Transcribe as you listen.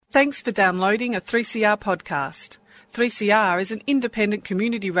Thanks for downloading a 3CR podcast. 3CR is an independent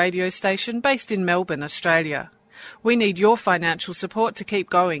community radio station based in Melbourne, Australia. We need your financial support to keep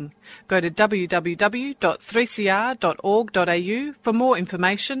going. Go to www.3cr.org.au for more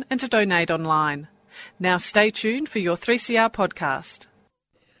information and to donate online. Now stay tuned for your 3CR podcast.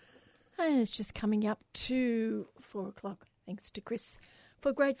 And it's just coming up to 4 o'clock. Thanks to Chris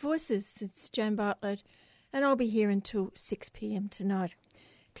for great voices. It's Joan Bartlett, and I'll be here until 6 p.m. tonight.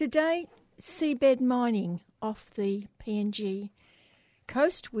 Today, seabed mining off the PNG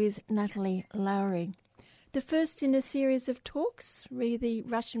coast with Natalie Lowry. The first in a series of talks, re the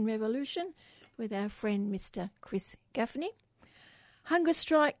Russian Revolution, with our friend Mr. Chris Gaffney. Hunger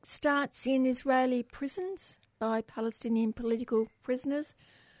strike starts in Israeli prisons by Palestinian political prisoners.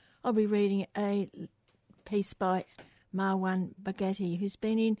 I'll be reading a piece by Marwan Bagati, who's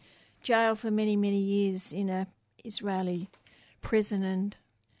been in jail for many, many years in an Israeli prison and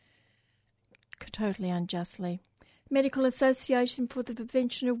totally unjustly. Medical Association for the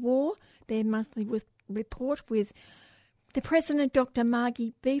Prevention of War, their monthly report with the President, Dr.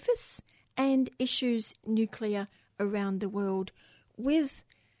 Margie Beavis, and Issues Nuclear Around the World with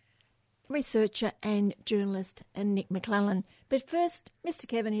researcher and journalist Nick McClellan. But first, Mr.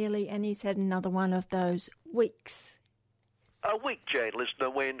 Kevin Healy, and he's had another one of those weeks. A week, Jane,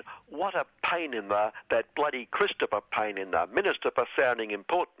 listener, when what a pain in the, that bloody Christopher pain in the, Minister for sounding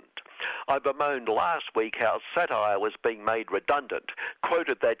important. I bemoaned last week how satire was being made redundant,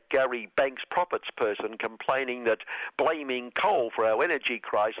 quoted that Gary Banks profits person complaining that blaming coal for our energy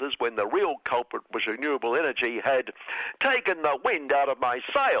crisis when the real culprit was renewable energy had taken the wind out of my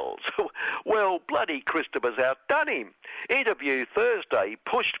sails. Well, bloody Christopher's outdone him. Interview Thursday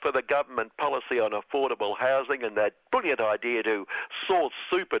pushed for the government policy on affordable housing and that brilliant idea to source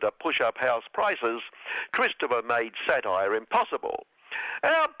super to push up house prices. Christopher made satire impossible.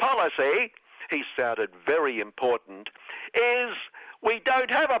 Our policy, he sounded very important, is we don't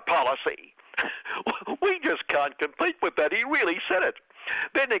have a policy. We just can't compete with that. He really said it.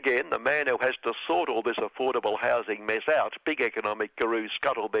 Then again, the man who has to sort all this affordable housing mess out, big economic guru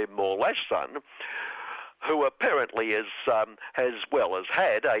Scuttlebem Morlashson, who apparently has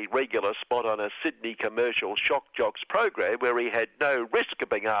had a regular spot on a Sydney commercial shock jocks program where he had no risk of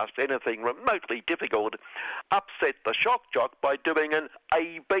being asked anything remotely difficult, upset the shock jock by doing an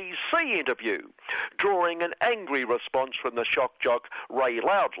ABC interview, drawing an angry response from the shock jock Ray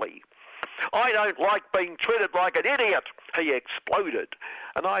Loudley. "I don't like being treated like an idiot," he exploded.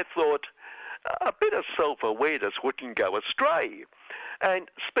 And I thought, a bit of self-awareness wouldn't go astray. And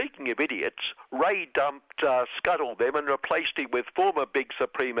speaking of idiots, Ray dumped Scuttlebem and replaced him with former Big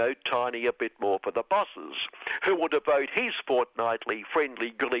Supremo Tiny A Bit More for the Bosses, who will devote his fortnightly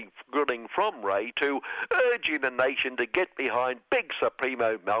friendly grilling from Ray to urging the nation to get behind Big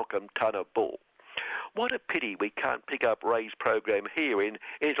Supremo Malcolm Turnbull. What a pity we can't pick up Ray's program here in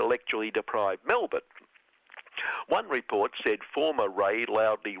intellectually deprived Melbourne. One report said former Ray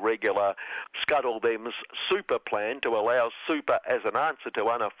loudly regular Scuttlebem's super plan to allow super as an answer to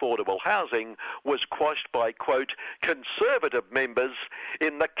unaffordable housing was quashed by, quote, conservative members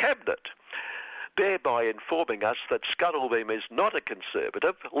in the cabinet, thereby informing us that Scuttlebem is not a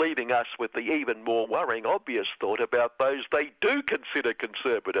conservative, leaving us with the even more worrying obvious thought about those they do consider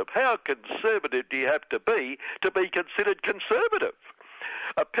conservative. How conservative do you have to be considered conservative?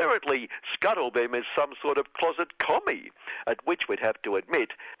 Apparently, Scuttlebem is some sort of closet commie, at which we'd have to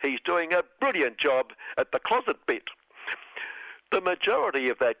admit he's doing a brilliant job at the closet bit. The majority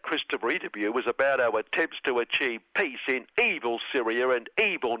of that Christopher interview was about our attempts to achieve peace in evil Syria and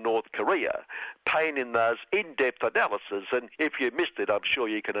evil North Korea. Pain in those in-depth analysis, and if you missed it, I'm sure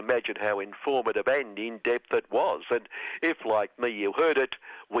you can imagine how informative and in-depth it was. And if, like me, you heard it,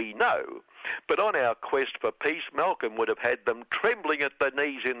 we know. But on our quest for peace, Malcolm would have had them trembling at the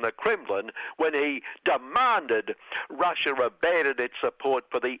knees in the Kremlin when he demanded Russia abandon its support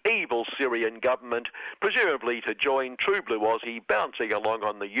for the evil Syrian government, presumably to join True Blue Aussie bouncing along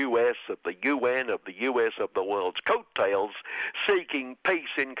on the US, of the UN, of the US, of the world's coattails, seeking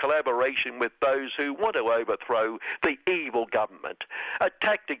peace in collaboration with those who want to overthrow the evil government, a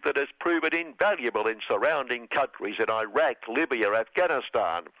tactic that has proven invaluable in surrounding countries in Iraq, Libya,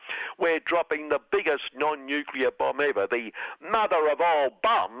 Afghanistan, where dropping the biggest non-nuclear bomb ever, the mother of all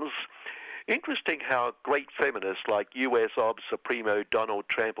bombs. Interesting how great feminists like US Obs Supremo Donald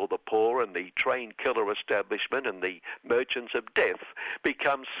Trample the Poor and the train killer establishment and the merchants of death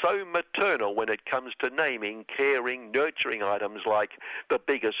become so maternal when it comes to naming, caring, nurturing items like the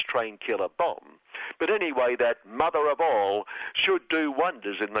biggest train killer bomb. But anyway, that mother of all should do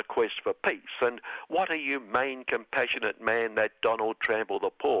wonders in the quest for peace. And what a humane, compassionate man that Donald Trample the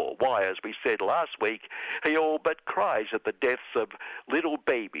Poor. Why, as we said last week, he all but cries at the deaths of little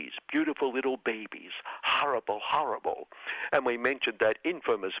babies, beautiful little babies. Horrible, horrible. And we mentioned that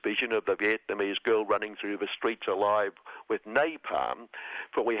infamous vision of the Vietnamese girl running through the streets alive with napalm,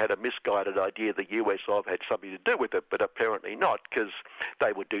 for we had a misguided idea the USOV had something to do with it, but apparently not, because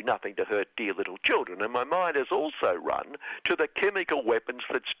they would do nothing to hurt dear little children. And my mind has also run to the chemical weapons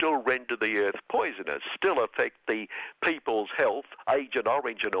that still render the earth poisonous, still affect the people's health, Agent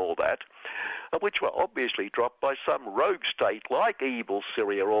Orange and all that, which were obviously dropped by some rogue state like evil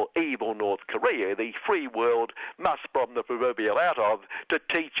Syria or evil North Korea. The free world must bomb the proverbial out of to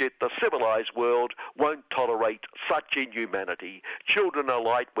teach it the civilized world won't tolerate such inhumanity. Children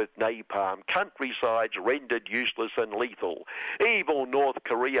alight with napalm, countrysides rendered useless and lethal. Evil North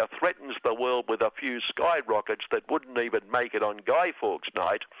Korea threatens the world with a few skyrockets that wouldn't even make it on Guy Fawkes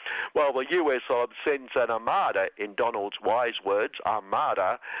night, while the USOV sends an armada, in Donald's wise words,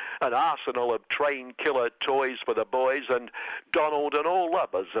 armada, an arsenal of trained killer toys for the boys, and Donald and all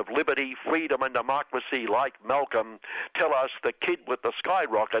lovers of liberty, freedom and democracy like Malcolm tell us the kid with the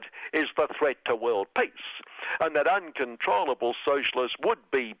skyrocket is the threat to world peace, and that uncontrollable socialist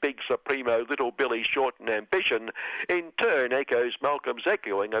would-be big supremo little Billy Shorten ambition in turn echoes Malcolm's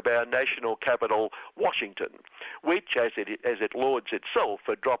echoing of our national capital, Washington, which, as it lauds itself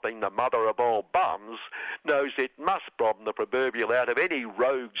for dropping the mother of all bombs, knows it must bomb the proverbial out of any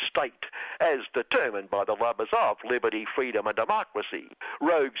rogue state, as determined by the lovers of liberty, freedom and democracy.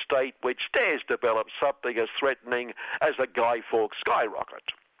 Rogue state which dares develop something as threatening as a Guy Fawkes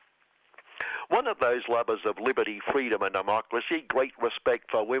skyrocket. One of those lovers of liberty, freedom and democracy, great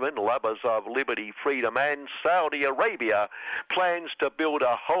respect for women, lovers of liberty, freedom and Saudi Arabia, plans to build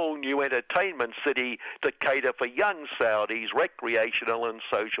a whole new entertainment city to cater for young Saudis' recreational and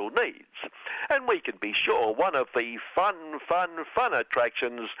social needs. And we can be sure one of the fun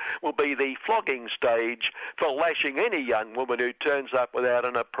attractions will be the flogging stage for lashing any young woman who turns up without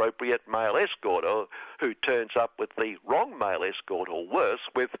an appropriate male escort, or who turns up with the wrong male escort, or worse,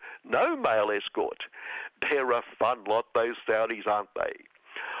 with no male escort. They're a fun lot, those Saudis, aren't they?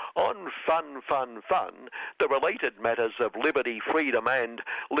 On fun, the related matters of liberty, freedom and,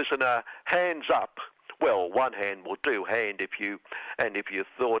 listener, hands up. Well, one hand will do, if you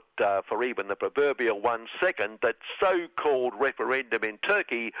thought for even the proverbial 1 second that so-called referendum in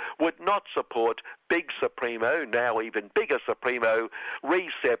Turkey would not support big Supremo, now even bigger Supremo,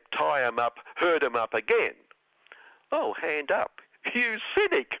 Recep tie 'em up, herd 'em up again. Oh, hand up. You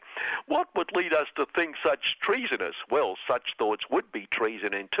cynic! What would lead us to think such treasonous? Well, such thoughts would be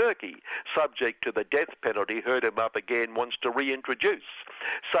treason in Turkey, subject to the death penalty Herd 'em Up Again wants to reintroduce.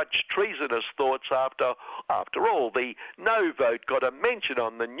 Such treasonous thoughts after all, the no vote got a mention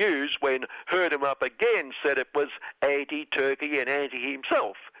on the news when Herd 'em Up Again said it was anti-Turkey and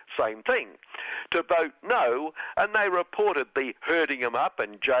anti-himself. Same thing. To vote no, and they reported the herding 'em up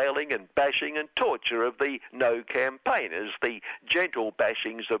and jailing and bashing and torture of the no campaigners, the gentle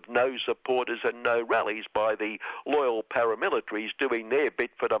bashings of no supporters and no rallies by the loyal paramilitaries doing their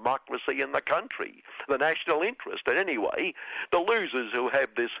bit for democracy in the country, the national interest. And anyway, the losers who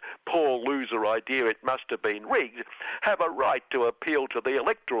have this poor loser idea it must have been rigged have a right to appeal to the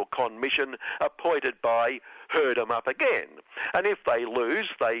Electoral Commission appointed by Herd 'em Up Again. And if they lose,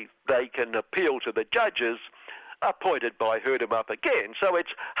 they can appeal to the judges appointed by Herd 'em Up Again. So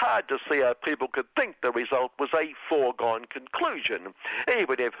it's hard to see how people could think the result was a foregone conclusion,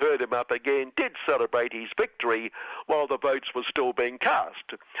 even if Herd 'em Up Again did celebrate his victory while the votes were still being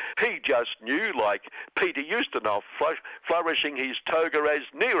cast. He just knew, like Peter Ustinov flourishing his toga as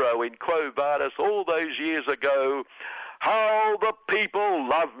Nero in Quo Vadis all those years ago, how the people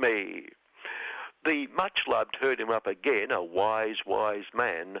love me. The much-loved Herd 'em Up Again, a wise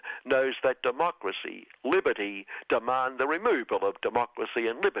man, knows that democracy, liberty, demand the removal of democracy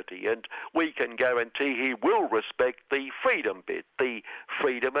and liberty, and we can guarantee he will respect the freedom bit, the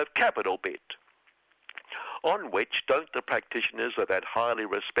freedom of capital bit. On which don't the practitioners of that highly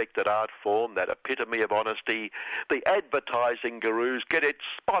respected art form, that epitome of honesty, the advertising gurus, get it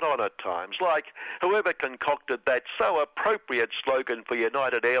spot on at times, like whoever concocted that so appropriate slogan for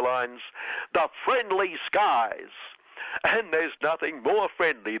United Airlines, the friendly skies. And there's nothing more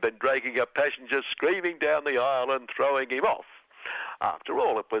friendly than dragging a passenger screaming down the aisle and throwing him off. After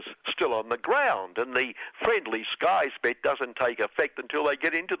all, it was still on the ground, and the Friendly Skies bet doesn't take effect until they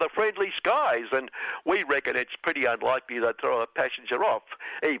get into the Friendly Skies, and we reckon it's pretty unlikely they'll throw a passenger off,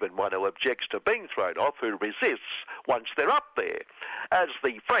 even one who objects to being thrown off, who resists once they're up there. As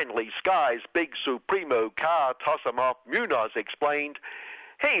the Friendly Skies big Supremo car toss-em-off Munoz explained,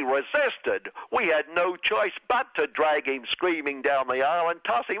 he resisted. We had no choice but to drag him screaming down the aisle and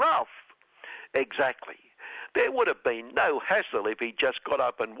toss him off. Exactly. There would have been no hassle if he just got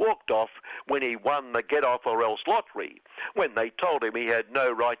up and walked off when he won the Get Off or Else lottery, when they told him he had no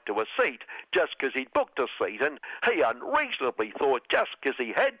right to a seat just because he'd booked a seat, and he unreasonably thought just because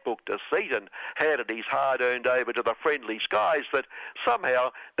he had booked a seat and handed his hard-earned over to the Friendly Skies that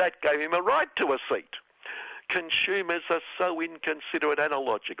somehow that gave him a right to a seat. Consumers are so inconsiderate and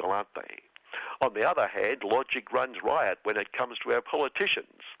illogical, aren't they? On the other hand, logic runs riot when it comes to our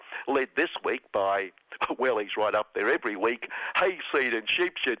politicians, led this week by, well, he's right up there every week, Hayseed and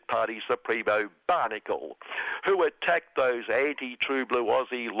Sheepshed Party Supremo Barnacle, who attacked those anti-True Blue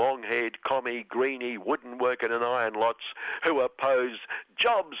Aussie, long-haired, commie, greenie, wooden working and iron lots who oppose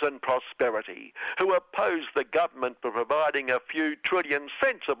jobs and prosperity, who oppose the government for providing a few trillion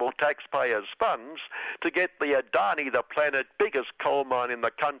sensible taxpayers' funds to get the Adani, the planet biggest coal mine in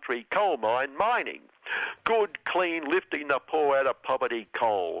the country, coal mine mining. Good, clean, lifting the poor out of poverty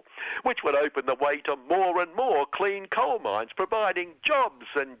coal, which would open the way to more and more clean coal mines, providing jobs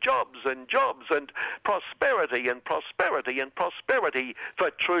and jobs and jobs and prosperity and prosperity and prosperity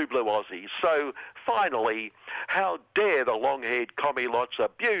for True Blue Aussies. So, finally, how dare the long-haired commie lots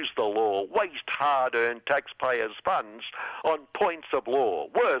abuse the law, waste hard-earned taxpayers' funds on points of law.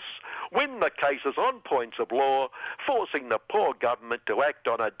 Worse, win the cases on points of law, forcing the poor government to act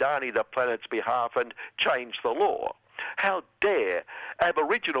on Adani the planet's behalf and change the law. How dare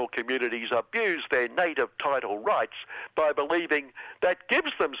Aboriginal communities abuse their native title rights by believing that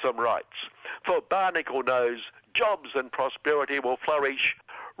gives them some rights? For Barnacle knows jobs and prosperity will flourish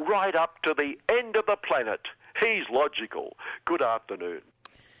right up to the end of the planet. He's logical. Good afternoon.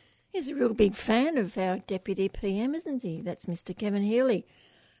 He's a real big fan of our Deputy PM, isn't he? That's Mr. Kevin Healy.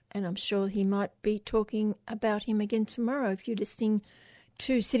 And I'm sure he might be talking about him again tomorrow if you're listening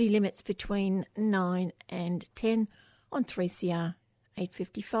to City Limits between 9 and 10 on 3CR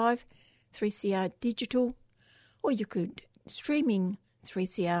 855, 3CR Digital, or you could streaming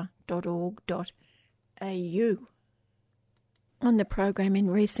 3cr.org.au. On the program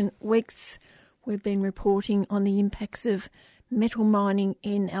in recent weeks, we've been reporting on the impacts of metal mining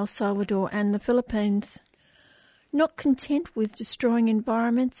in El Salvador and the Philippines. Not content with destroying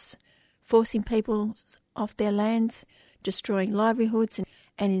environments, forcing people off their lands, destroying livelihoods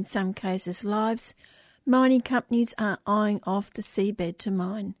and in some cases lives, mining companies are eyeing off the seabed to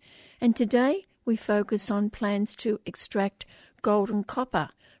mine. And today we focus on plans to extract gold and copper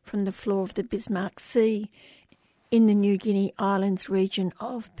from the floor of the Bismarck Sea in the New Guinea Islands region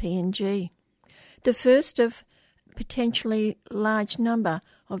of PNG. The first of potentially large number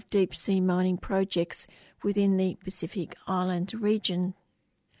of deep-sea mining projects within the Pacific Island region.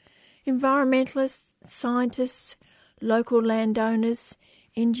 Environmentalists, scientists, local landowners,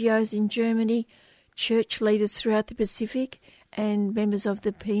 NGOs in Germany, church leaders throughout the Pacific and members of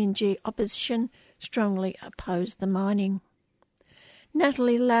the PNG opposition strongly oppose the mining.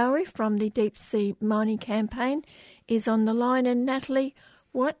 Natalie Lowry from the Deep Sea Mining Campaign is on the line. And Natalie,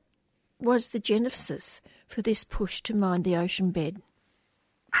 what was the genesis for this push to mine the ocean bed?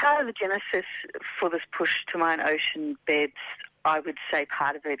 Part of the genesis for this push to mine ocean beds, I would say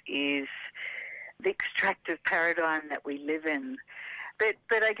part of it is the extractive paradigm that we live in.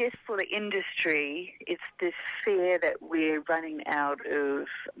 But I guess for the industry, it's this fear that we're running out of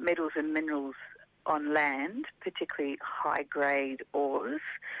metals and minerals on land, particularly high-grade ores.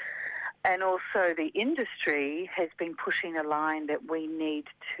 And also the industry has been pushing a line that we need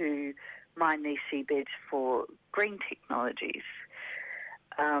to mine these seabeds for green technologies.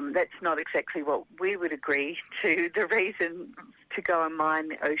 That's not exactly what we would agree to, the reason to go and mine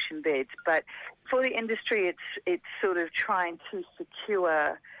the ocean beds. But for the industry, it's sort of trying to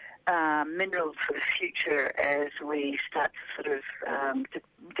secure minerals for the future as we start to sort of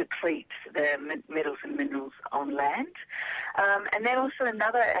deplete the metals and minerals on land. And then also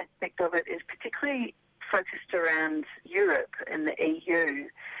another aspect of it is particularly focused around Europe and the EU,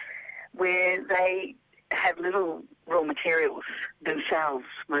 where they have little raw materials themselves.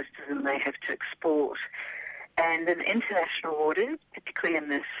 Most of them they have to export. And in international waters, particularly in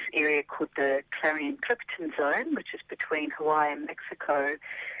this area called the Clarion-Clipperton Zone, which is between Hawaii and Mexico,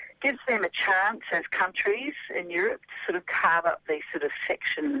 gives them a chance as countries in Europe to sort of carve up these sort of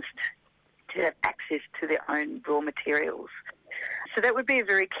sections to have access to their own raw materials. So that would be a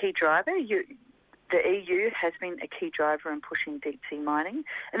very key driver. The EU has been a key driver in pushing deep-sea mining,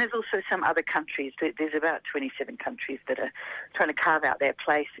 and there's also some other countries. There's about 27 countries that are trying to carve out their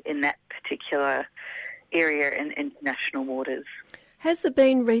place in that particular area in international waters. Has there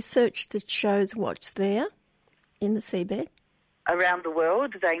been research that shows what's there in the seabed? Around the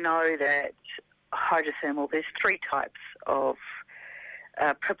world, they know that hydrothermal, there's three types of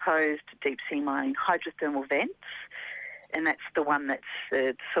proposed deep-sea mining. Hydrothermal vents, and that's the one that's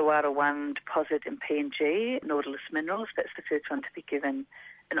the Sawara 1 deposit in PNG, Nautilus Minerals. That's the first one to be given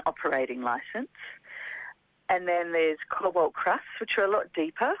an operating licence. And then there's cobalt crusts, which are a lot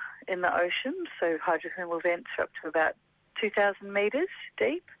deeper in the ocean. So hydrothermal vents are up to about 2,000 metres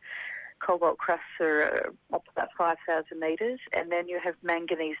deep. Cobalt crusts are up to about 5,000 metres. And then you have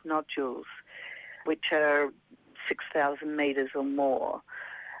manganese nodules, which are 6,000 metres or more.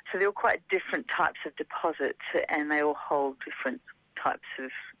 So they're all quite different types of deposits, and they all hold different types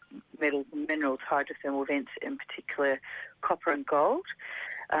of metals and minerals, hydrothermal vents in particular, copper and gold,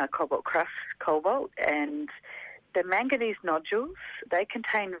 cobalt crust, cobalt, and the manganese nodules, they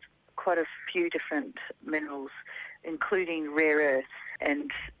contain quite a few different minerals, including rare earths,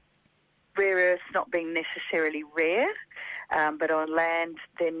 and rare earths not being necessarily rare, but on land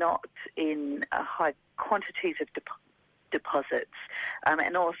they're not in high quantities of deposits.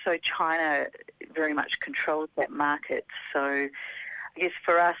 And also China very much controls that market. So I guess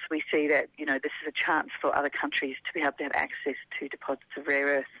for us, we see that, this is a chance for other countries to be able to have access to deposits of rare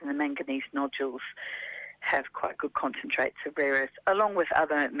earths, and the manganese nodules have quite good concentrates of rare earths, along with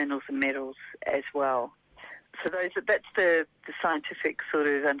other minerals and metals as well. So that's the scientific sort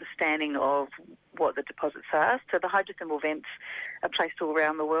of understanding of what the deposits are. So the hydrothermal vents are placed all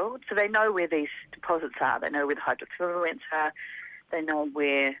around the world. So they know where these deposits are. They know where the hydrothermal vents are. They know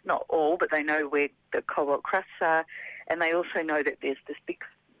where, not all, but they know where the cobalt crusts are. And they also know that there's this big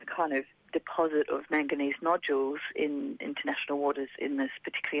kind of deposit of manganese nodules in international waters,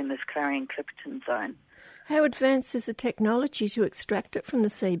 particularly in this Clarion-Clipperton zone. How advanced is the technology to extract it from the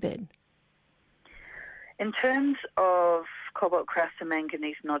seabed? In terms of cobalt crust and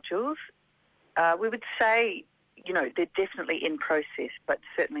manganese nodules, we would say, they're definitely in process, but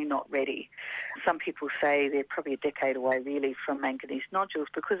certainly not ready. Some people say they're probably a decade away, really, from manganese nodules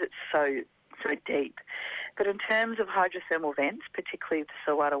because it's so deep. But in terms of hydrothermal vents, particularly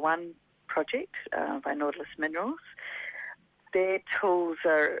the Sawara 1 project by Nautilus Minerals, their tools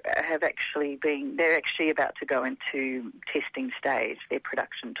they're actually about to go into testing stage, their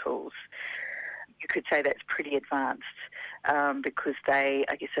production tools. You could say that's pretty advanced because I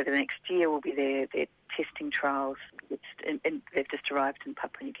guess over the next year will be their testing trials. They've just arrived in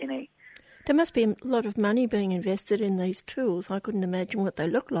Papua New Guinea. There must be a lot of money being invested in these tools. I couldn't imagine what they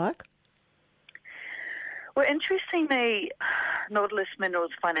look like. Well, interestingly, Nautilus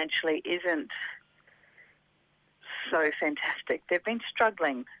Minerals financially isn't so fantastic. They've been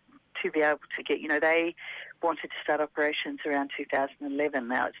struggling to be able to get, they wanted to start operations around 2011.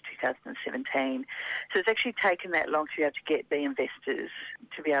 Now it's 2017. So it's actually taken that long to be able to get the investors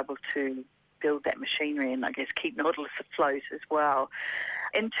to be able to build that machinery and, I guess, keep Nautilus afloat as well.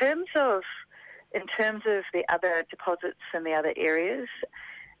 In terms of the other deposits and the other areas,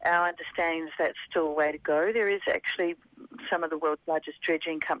 our understanding is that's still a way to go. There is actually some of the world's largest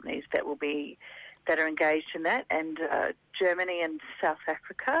dredging companies that are engaged in that, and Germany and South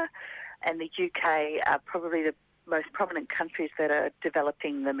Africa and the UK are probably the most prominent countries that are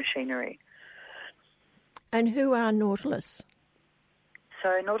developing the machinery. And who are Nautilus?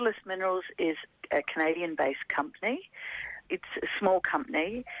 So Nautilus Minerals is a Canadian-based company. It's a small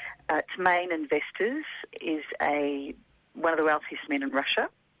company. Its main investors is one of the wealthiest men in Russia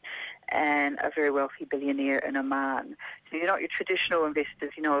and a very wealthy billionaire in Oman. So you're not your traditional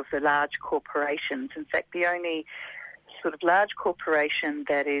investors, of the large corporations. In fact, the only sort of large corporation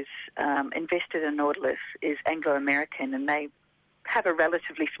that is invested in Nautilus is Anglo American, and they have a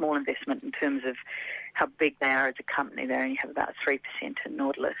relatively small investment in terms of how big they are as a company. They only have about 3% in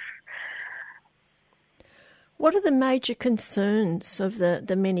Nautilus. What are the major concerns of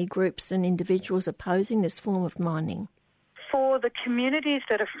the many groups and individuals opposing this form of mining? For the communities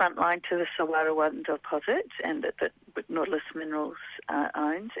that are frontline to the Sawara 1 deposit and that Nautilus Minerals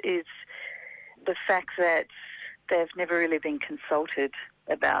owns is the fact that they've never really been consulted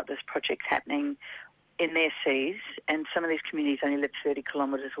about this project happening in their seas, and some of these communities only live 30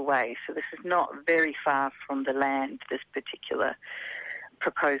 kilometres away. So this is not very far from the land, this particular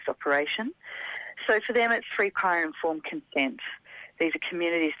proposed operation. So for them it's free, prior, informed consent. These are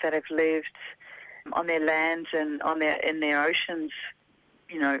communities that have lived on their lands and in their oceans,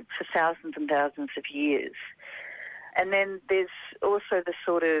 for thousands and thousands of years. And then there's also the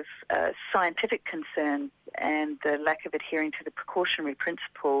sort of scientific concern and the lack of adhering to the precautionary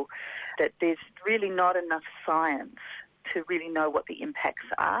principle that there's really not enough science to really know what the impacts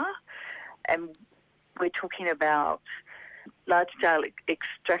are. And we're talking about large-scale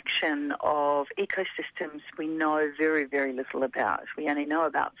extraction of ecosystems we know very, very little about. We only know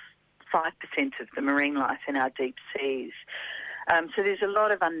about 5% of the marine life in our deep seas. So there's a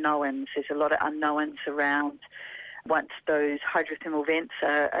lot of unknowns. There's a lot of unknowns around once those hydrothermal vents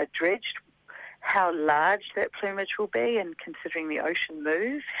are dredged, how large that plumage will be, and considering the ocean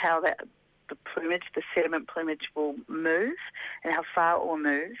moves, how the sediment plumage will move and how far it will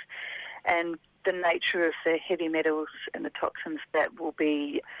move, and the nature of the heavy metals and the toxins that will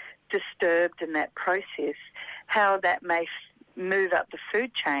be disturbed in that process, how that may move up the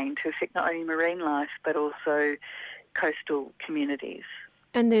food chain to affect not only marine life but also coastal communities.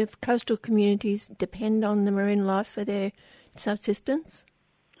 And the coastal communities depend on the marine life for their subsistence?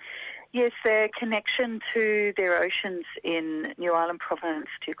 Yes, their connection to their oceans in New Ireland Province,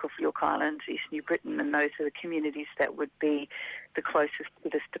 Tiercroft, York Islands, East New Britain, and those are the communities that would be the closest to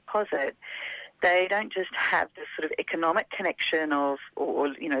this deposit. They don't just have this sort of economic connection or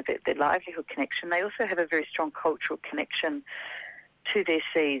their livelihood connection. They also have a very strong cultural connection to their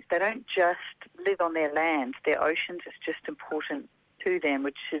seas. They don't just live on their land. Their oceans is just important to them,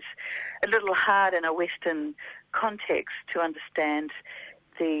 which is a little hard in a Western context to understand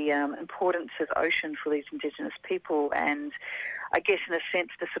the importance of ocean for these Indigenous people, and I guess in a sense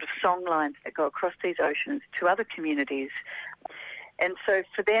the sort of song lines that go across these oceans to other communities. And so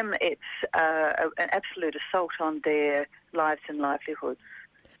for them it's an absolute assault on their lives and livelihoods.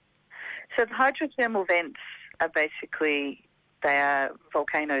 So the hydrothermal vents are basically, they are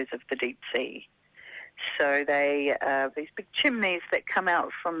volcanoes of the deep sea. So they are these big chimneys that come out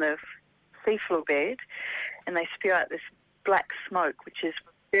from the seafloor bed, and they spew out this black smoke, which is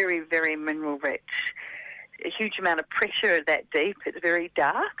very, very mineral rich. A huge amount of pressure that deep. It's very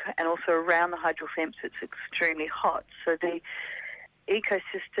dark, and also around the hydrovents it's extremely hot. So the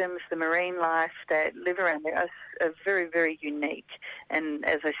ecosystems, the marine life that live around there are very, very unique. And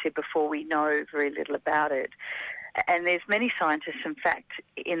as I said before, we know very little about it. And there's many scientists, in fact,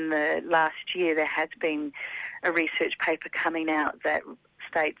 in the last year there has been a research paper coming out that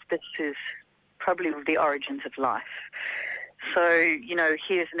states this is probably the origins of life. So,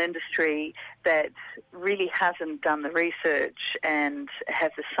 here's an industry that really hasn't done the research and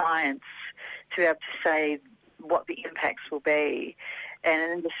have the science to be able to say what the impacts will be, and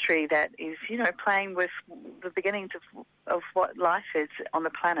an industry that is, playing with the beginnings of what life is on the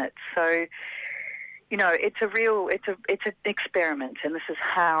planet. So, it's an experiment, and this is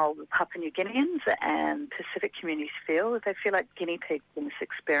how Papua New Guineans and Pacific communities feel. They feel like guinea pigs in this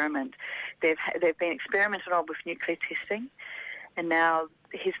experiment. They've been experimented on with nuclear testing, and now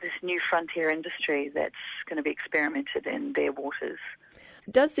here's this new frontier industry that's going to be experimented in their waters.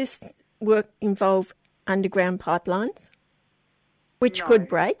 Does this work involve underground pipelines, which could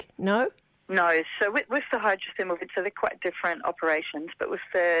break? No? No. So with the hydrothermal vents, so they're quite different operations, but with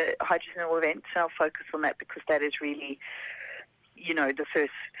the hydrothermal vents, I'll focus on that because that is really, the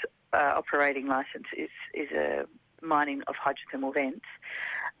first operating licence is a mining of hydrothermal vents.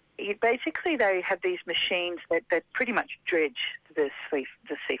 Basically, they have these machines that pretty much dredge the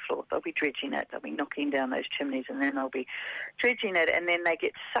seafloor. They'll be dredging it, they'll be knocking down those chimneys, and then they'll be dredging it, and then they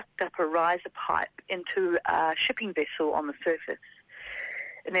get sucked up a riser pipe into a shipping vessel on the surface.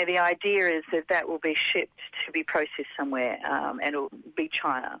 And then the idea is that will be shipped to be processed somewhere, and it'll be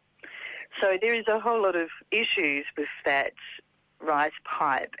China. So there is a whole lot of issues with that rise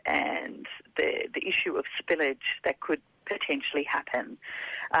pipe and the issue of spillage that could potentially happen.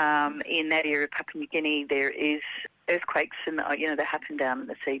 In that area of Papua New Guinea, there is earthquakes, and they happen down in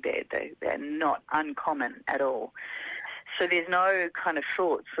the seabed. They're not uncommon at all. So there's no kind of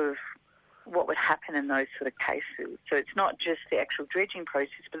thoughts of what would happen in those sort of cases. So it's not just the actual dredging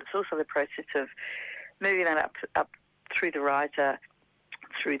process, but it's also the process of moving that up through the riser,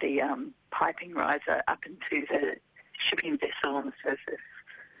 through the piping riser, up into the shipping vessel on the surface.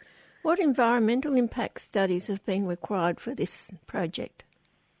 What environmental impact studies have been required for this project?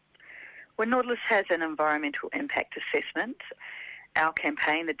 Well, Nautilus has an environmental impact assessment. Our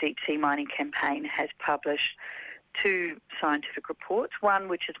campaign, the Deep Sea Mining Campaign, has published 2 scientific reports, one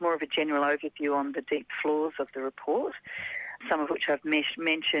which is more of a general overview on the deep flaws of the report, some of which I've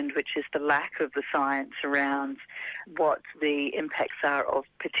mentioned, which is the lack of the science around what the impacts are of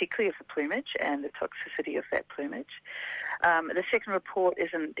particularly of the plumage and the toxicity of that plumage. The second report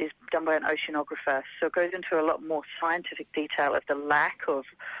is done by an oceanographer, so it goes into a lot more scientific detail of the lack of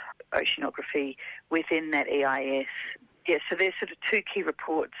oceanography within that EIS. Yeah, so there's sort of two key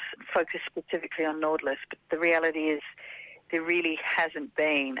reports focused specifically on Nautilus, but the reality is there really hasn't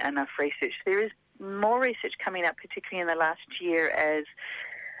been enough research. There is more research coming up, particularly in the last year, as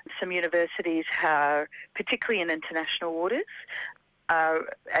some universities are, particularly in international waters, are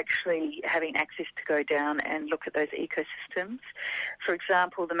actually having access to go down and look at those ecosystems. For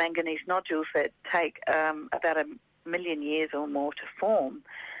example, the manganese nodules that take about 1 million years or more to form.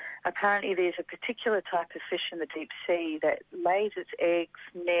 Apparently there's a particular type of fish in the deep sea that lays its eggs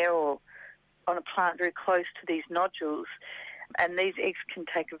near or on a plant very close to these nodules, and these eggs can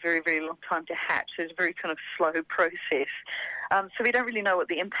take a very, very long time to hatch. So it's a very kind of slow process. So we don't really know what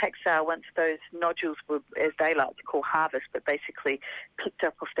the impacts are once those nodules were, as they like to call harvest, but basically picked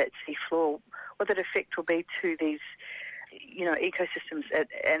up off that sea floor, what that effect will be to these, ecosystems.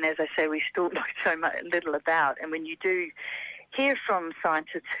 And as I say, we still know so little about. And when you do hear from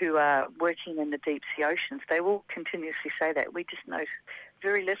scientists who are working in the deep sea oceans, they will continuously say that. We just know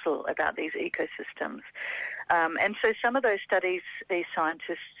very little about these ecosystems. And so some of those studies, these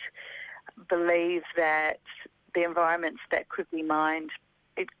scientists believe that the environments that could be mined,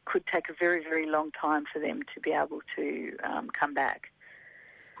 it could take a very, very long time for them to be able to come back.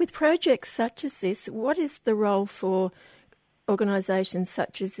 With projects such as this, what is the role for organisations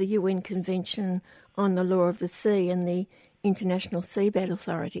such as the UN Convention on the Law of the Sea and the International Seabed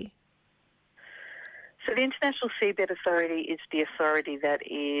Authority? So the International Seabed Authority is the authority that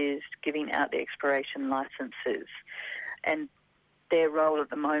is giving out the exploration licences, and their role at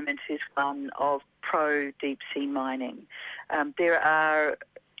the moment is one of pro-deep sea mining. There's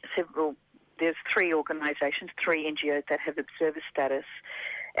 3 organisations, 3 NGOs that have observer status,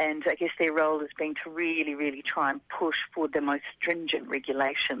 and I guess their role has been to really, really try and push for the most stringent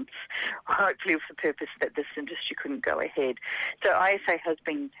regulations, hopefully with the purpose that this industry couldn't go ahead. So ISA has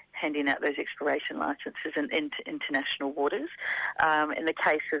been handing out those exploration licences in international waters. In the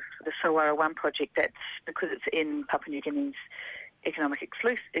case of the Solwara 1 project, that's because it's in Papua New Guinea's economic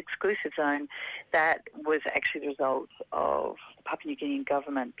exclusive zone, that was actually the result of the Papua New Guinean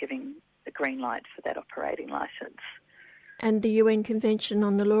government giving the green light for that operating licence. And the UN Convention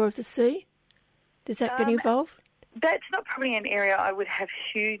on the Law of the Sea? Does that get involved? That's not probably an area I would have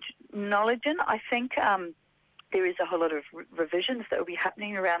huge knowledge in. I think there is a whole lot of revisions that will be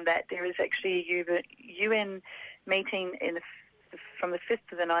happening around that. There is actually a UN meeting from the 5th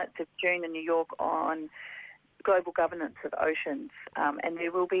to the 9th of June in New York on global governance of oceans, and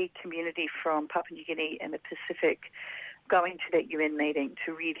there will be community from Papua New Guinea and the Pacific going to that UN meeting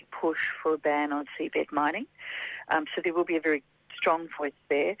to really push for a ban on seabed mining. So there will be a very strong voice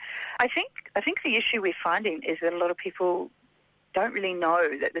there. I think the issue we're finding is that a lot of people don't really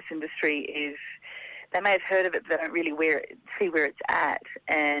know that this industry is. They may have heard of it, but they don't really see where it's at,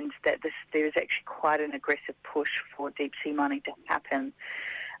 and that there is actually quite an aggressive push for deep sea mining to happen,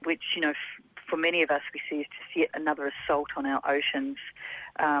 which for many of us we see is just yet another assault on our oceans,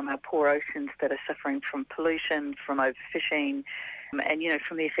 our poor oceans that are suffering from pollution, from overfishing, and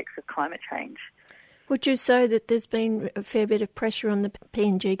from the effects of climate change. Would you say that there's been a fair bit of pressure on the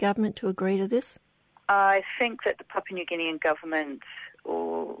PNG government to agree to this? I think that the Papua New Guinean government,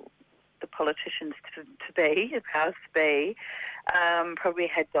 or the politicians the powers to be, probably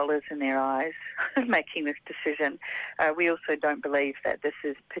had dollars in their eyes making this decision. We also don't believe that this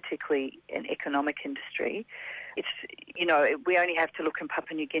is particularly an economic industry. It's, we only have to look in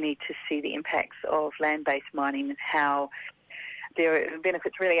Papua New Guinea to see the impacts of land-based mining and how their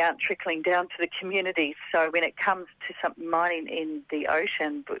benefits really aren't trickling down to the communities. So when it comes to some mining in the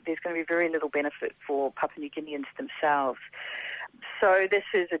ocean, there's going to be very little benefit for Papua New Guineans themselves. So this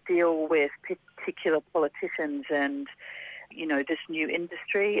is a deal with particular politicians and, this new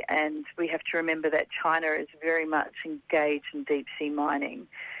industry. And we have to remember that China is very much engaged in deep sea mining.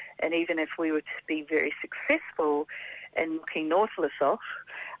 And even if we were to be very successful in knocking Nautilus off,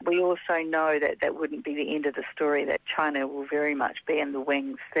 we also know that that wouldn't be the end of the story, that China will very much be in the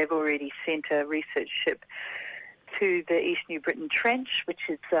wings. They've already sent a research ship to the East New Britain Trench, which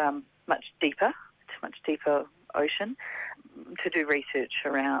is much deeper. It's a much deeper ocean, to do research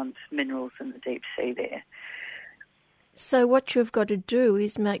around minerals in the deep sea there. So what you've got to do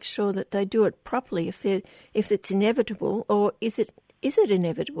is make sure that they do it properly if it's inevitable, or is it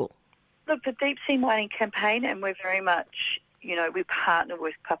inevitable? Look, the deep sea mining campaign, and we're very much, we partner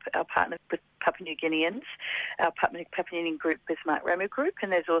with our partners with Papua New Guineans, our Papua New Guinean group, Bismarck Ramu Group,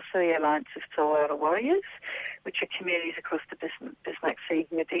 and there's also the Alliance of Solwara Warriors, which are communities across the Bismarck Sea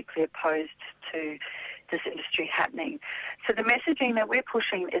who are deeply opposed to this industry happening. So the messaging that we're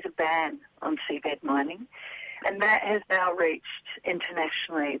pushing is a ban on seabed mining. And that has now reached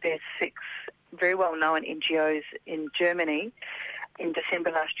internationally. There's 6 very well-known NGOs in Germany in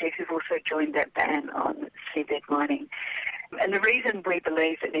December last year who've also joined that ban on seabed mining. And the reason we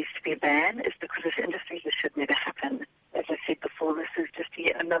believe it needs to be a ban is because this industry just should never happen. As I said before, this is just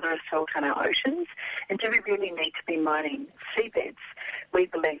yet another assault on our oceans. And do we really need to be mining seabeds? We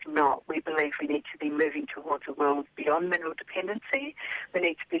believe not. We believe we need to be moving towards a world beyond mineral dependency. We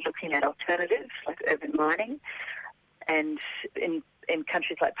need to be looking at alternatives like urban mining. And in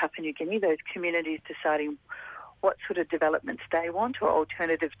countries like Papua New Guinea, those communities deciding what sort of developments they want or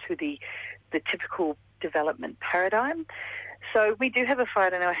alternative to the typical development paradigm. So we do have a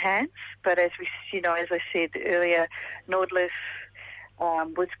fight in our hands, but as I said earlier, Nautilus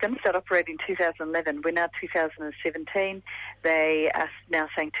was going to start operating in 2011. We're now 2017. They are now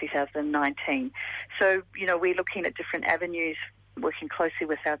saying 2019. So, we're looking at different avenues, working closely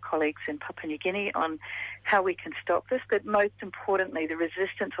with our colleagues in Papua New Guinea on how we can stop this. But most importantly, the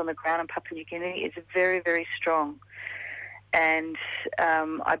resistance on the ground in Papua New Guinea is very, very strong. And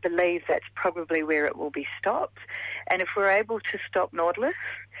I believe that's probably where it will be stopped. And if we're able to stop Nautilus,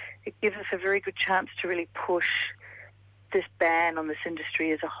 it gives us a very good chance to really push this ban on this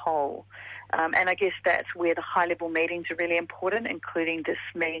industry as a whole. And I guess that's where the high-level meetings are really important, including this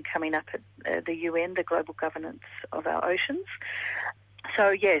meeting coming up at the UN, the Global Governance of Our Oceans. So,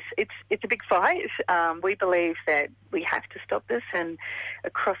 yes, it's a big fight. We believe that we have to stop this, and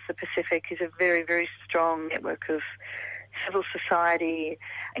across the Pacific is a very, very strong network of civil society,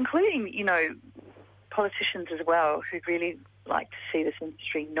 including, politicians as well, who'd really like to see this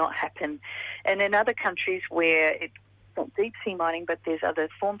industry not happen. And in other countries where it's not deep sea mining, but there's other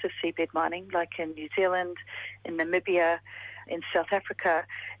forms of seabed mining, like in New Zealand, in Namibia, in South Africa,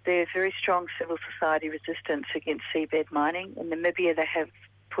 there's very strong civil society resistance against seabed mining. In Namibia, they have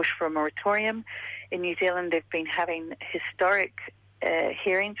pushed for a moratorium. In New Zealand, they've been having historic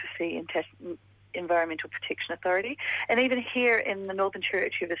hearings with the Environmental Protection Authority. And even here in the Northern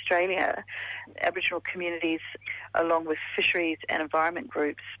Territory of Australia, Aboriginal communities, along with fisheries and environment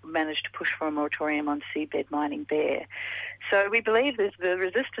groups, managed to push for a moratorium on seabed mining there. So we believe the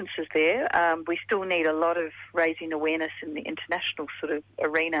resistance is there. We still need a lot of raising awareness in the international sort of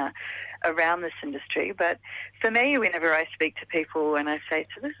arena around this industry. But for me, whenever I speak to people and I say,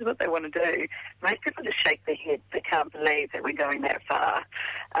 so this is what they want to do, most people just shake their heads. They can't believe that we're going that far.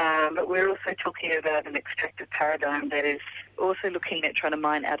 But we're also talking about an extractive paradigm that is also looking at trying to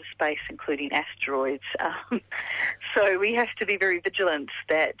mine outer space, including asteroids. So we have to be very vigilant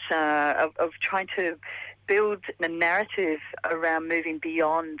that of trying to build a narrative around moving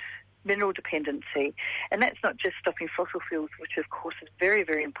beyond mineral dependency. And that's not just stopping fossil fuels, which of course is very,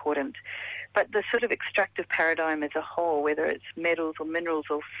 very important, but the sort of extractive paradigm as a whole, whether it's metals or minerals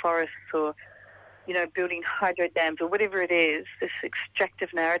or forests or, building hydro dams or whatever it is, this extractive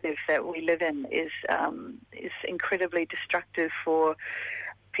narrative that we live in is incredibly destructive for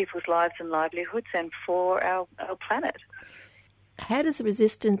people's lives and livelihoods and for our planet. How does the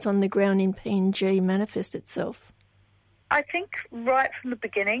resistance on the ground in PNG manifest itself? I think right from the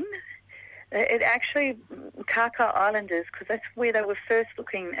beginning, it actually, Kaka Islanders, because that's where they were first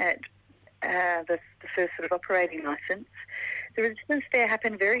looking at the first sort of operating licence, the resistance there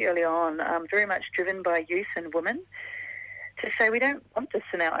happened very early on, very much driven by youth and women, to say we don't want this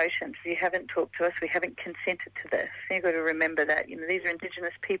in our oceans. You haven't talked to us, we haven't consented to this. You've got to remember that, these are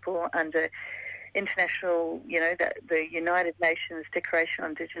Indigenous people under international, the United Nations Declaration on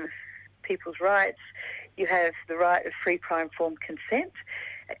Indigenous People's Rights. You have the right of free, prior, informed consent,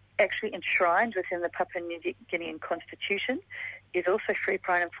 actually enshrined within the Papua New Guinean Constitution, is also free,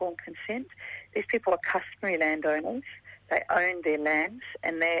 prior, informed consent. These people are customary landowners. They own their lands,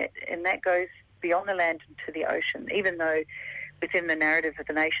 and that goes beyond the land into the ocean, even though within the narrative of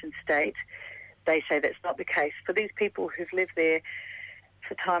the nation state, they say that's not the case. For these people who've lived there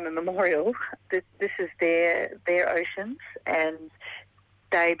for time immemorial, this is their oceans, and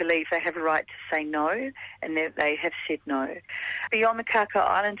they believe they have a right to say no, and they have said no. Beyond the Kaka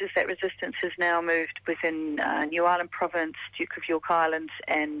Islanders, that resistance has now moved within New Ireland Province, Duke of York Islands,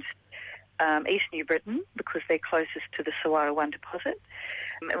 and East New Britain, because they're closest to the Sawara 1 deposit.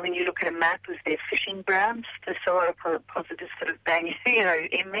 And when you look at a map of their fishing grounds, the Sawara deposit is sort of bang,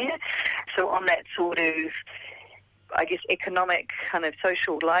 in there. So on that sort of, I guess, economic kind of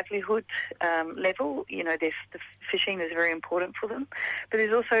social livelihood level, the fishing is very important for them. But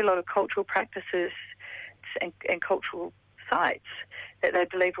there's also a lot of cultural practices and cultural sites that they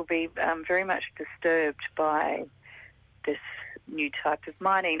believe will be very much disturbed by this new type of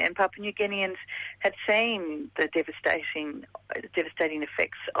mining. And Papua New Guineans had seen the devastating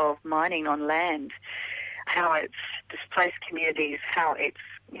effects of mining on land how it's displaced communities, how it's,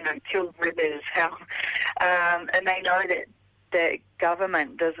 killed rivers, and they know that the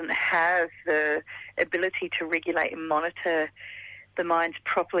government doesn't have the ability to regulate and monitor the mines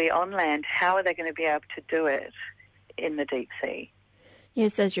properly on land. How are they going to be able to do it in the deep sea?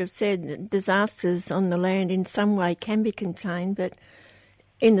 Yes, as you've said, disasters on the land in some way can be contained, but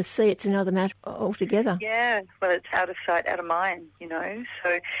in the sea it's another matter altogether. Yeah, well, it's out of sight, out of mind,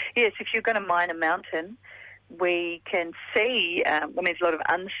 So, yes, if you're going to mine a mountain, we can see, there's a lot of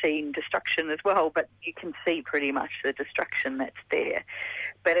unseen destruction as well, but you can see pretty much the destruction that's there.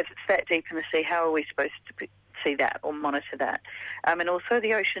 But if it's that deep in the sea, how are we supposed to see that or monitor that? And also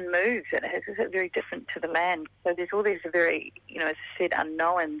the ocean moves. It's very different to the land. So there's all these very, as I said,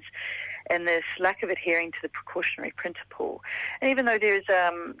 unknowns, and this lack of adhering to the precautionary principle. And even though there's,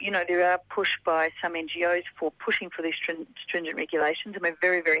 there are push by some NGOs for pushing for these stringent regulations, and we're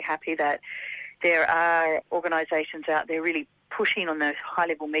very, very happy that there are organisations out there really pushing on those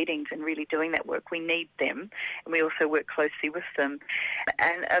high-level meetings and really doing that work. We need them, and we also work closely with them.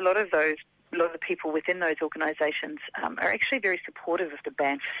 And a lot of the people within those organisations are actually very supportive of the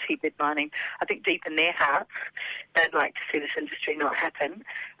ban for seabed mining. I think deep in their hearts, they'd like to see this industry not happen.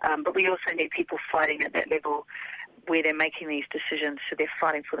 But we also need people fighting at that level where they're making these decisions, so they're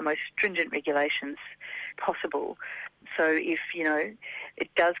fighting for the most stringent regulations possible. So if, it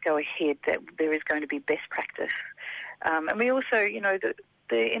does go ahead, that there is going to be best practice. And we also,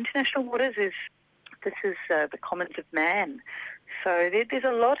 the international waters is the commons of man. So there's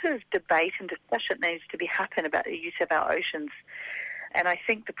a lot of debate and discussion that needs to be happen about the use of our oceans. And I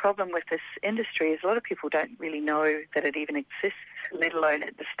think the problem with this industry is a lot of people don't really know that it even exists, let alone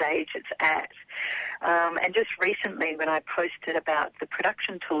at the stage it's at. And just recently, when I posted about the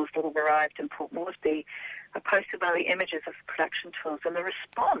production tools that have arrived in Port Moresby, I posted one of the images of the production tools, and the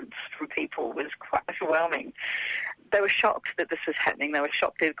response from people was quite overwhelming. They were shocked that this was happening. They were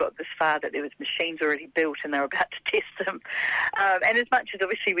shocked they'd got this far, that there was machines already built and they were about to test them. And as much as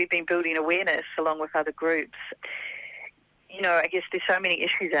obviously we've been building awareness along with other groups, I guess there's so many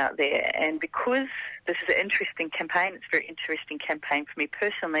issues out there, and because this is an interesting campaign, it's a very interesting campaign for me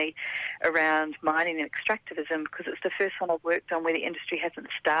personally around mining and extractivism, because it's the first one I've worked on where the industry hasn't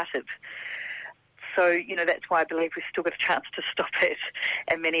started. So, that's why I believe we've still got a chance to stop it,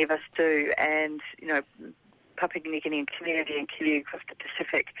 and many of us do. And, Papua New Guinean community and Kiwi across the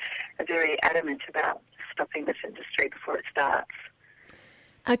Pacific are very adamant about stopping this industry before it starts.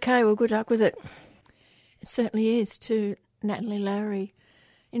 Okay, well, good luck with it. It certainly is, to Natalie Lowry,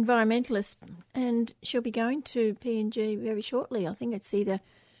 environmentalist, and she'll be going to PNG very shortly. I think it's either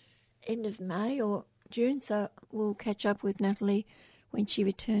end of May or June, so we'll catch up with Natalie when she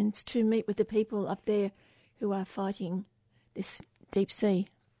returns to meet with the people up there who are fighting this deep sea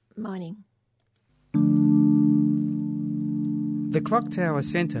mining. The Clock Tower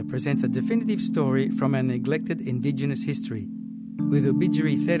Centre presents a definitive story from our neglected Indigenous history with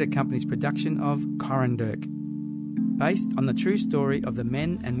Ubidjiri Theatre Company's production of Corranderk, based on the true story of the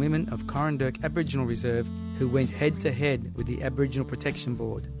men and women of Corranderk Aboriginal Reserve who went head-to-head with the Aboriginal Protection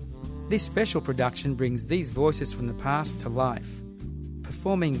Board. This special production brings these voices from the past to life.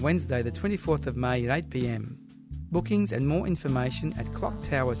 Performing Wednesday the 24th of May at 8 p.m. Bookings and more information at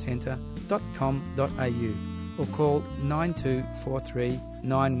clocktowercentre.com.au or call 9243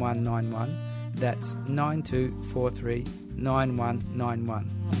 9191. That's 9243 9191.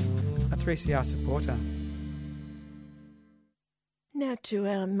 A 3CR supporter. Now to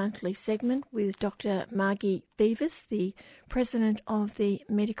our monthly segment with Dr. Margie Beavis, the President of the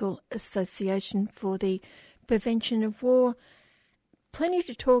Medical Association for the Prevention of War. Plenty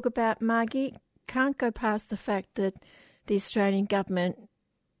to talk about, Margie. Can't go past the fact that the Australian government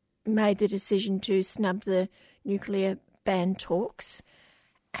made the decision to snub the nuclear ban talks.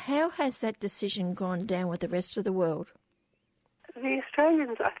 How has that decision gone down with the rest of the world? The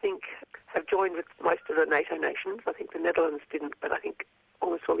Australians, I think, have joined with most of the NATO nations. I think the Netherlands didn't, but I think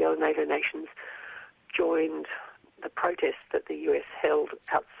almost all the other NATO nations joined the protests that the US held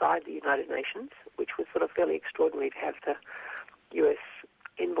outside the United Nations, which was sort of fairly extraordinary to have the US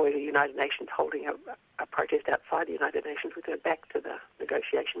envoy of the United Nations holding a protest outside the United Nations with her back to the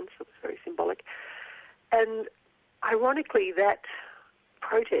negotiations. It was very symbolic. And ironically, that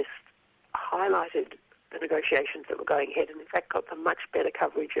protest highlighted the negotiations that were going ahead, and in fact got them much better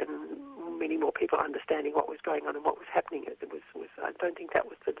coverage and many more people understanding what was going on and what was happening. I don't think that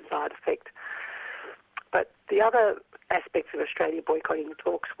was the desired effect. But the other aspects of Australia boycotting the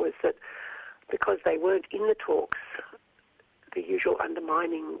talks was that because they weren't in the talks, the usual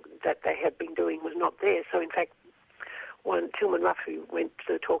undermining that they had been doing was not there. So in fact, Tilman Ruff, who went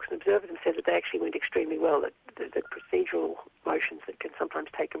to the talks and observed them, said that they actually went extremely well, that procedural motions that can sometimes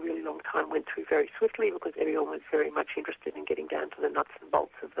take a really long time went through very swiftly because everyone was very much interested in getting down to the nuts and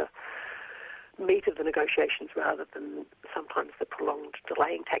bolts of the meat of the negotiations rather than sometimes the prolonged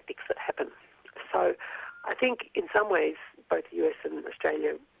delaying tactics that happen. So I think in some ways both the US and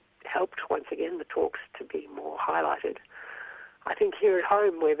Australia helped once again the talks to be more highlighted. I think here at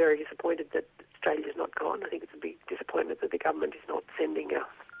home we're very disappointed that Australia's not gone. I think it's a big disappointment that the government is not sending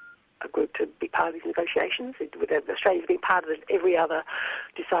a group to be part of these negotiations. Australia's been part of every other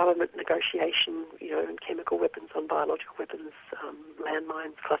disarmament negotiation, and chemical weapons, on biological weapons,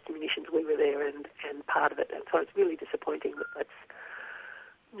 landmines, cluster munitions. We were there and part of it. And so it's really disappointing that that's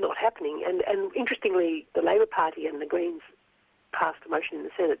not happening. And interestingly, the Labor Party and the Greens passed a motion in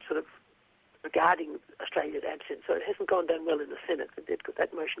the Senate sort of regarding Australia's absence. So it hasn't gone down well in the Senate.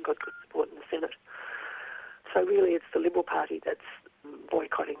 That motion got good support in the Senate. So really it's the Liberal Party that's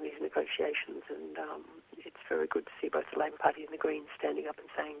boycotting these negotiations, and it's very good to see both the Labor Party and the Greens standing up and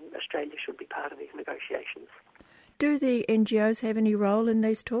saying Australia should be part of these negotiations. Do the NGOs have any role in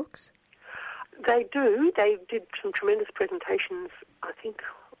these talks? They do. They did some tremendous presentations, I think,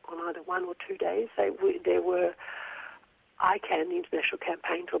 on either 1 or 2 days. There were ICAN, the International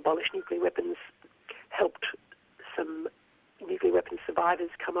Campaign to Abolish Nuclear Weapons, helped some nuclear weapons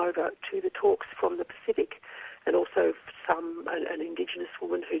survivors come over to the talks from the Pacific, and also an Indigenous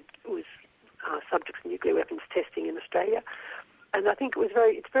woman who was subject to nuclear weapons testing in Australia. And I think it's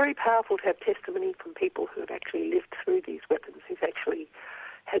very powerful to have testimony from people who have actually lived through these weapons, who've actually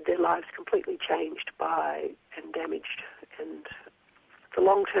had their lives completely changed by and damaged. And the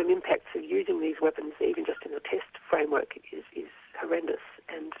long-term impacts of using these weapons, even just in the test framework, is horrendous.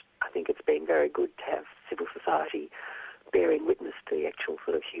 And I think it's been very good to have civil society bearing witness to the actual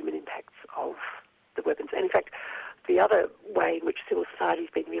sort of human impacts of the weapons. And in fact, the other way in which civil society has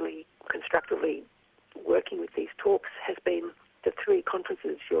been really constructively working with these talks has been the 3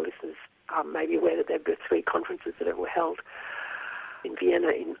 conferences. Your listeners may be aware that there were 3 conferences that were held in Vienna,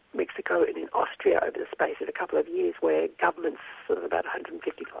 in Mexico, and in Austria over the space of a couple of years, where governments, sort of about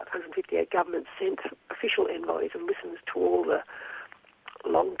 158 governments, sent official envoys and listened to all the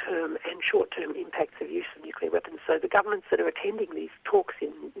long-term and short-term impacts of use of nuclear weapons. So the governments that are attending these talks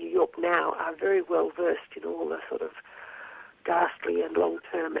in New York now are very well versed in all the sort of ghastly and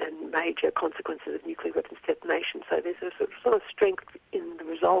long-term and major consequences of nuclear weapons detonation. So there's a sort of strength in the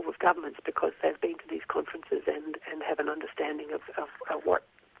resolve of governments because they've been to these conferences and have an understanding of what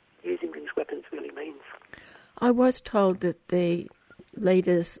using these weapons really means. I was told that the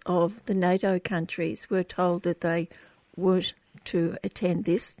leaders of the NATO countries were told that they were to attend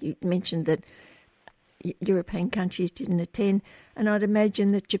this. You mentioned that European countries didn't attend, and I'd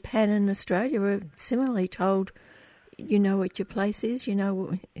imagine that Japan and Australia were similarly told, you know what your place is, you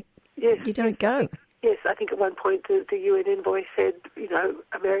don't go. Yes, I think at one point the UN envoy said,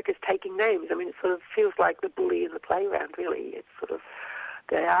 America's taking names. I mean, it sort of feels like the bully in the playground, really. It's sort of,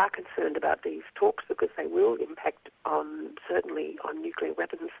 they are concerned about these talks because they will impact certainly on nuclear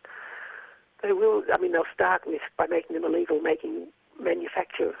weapons. They will, they'll start by making them illegal, making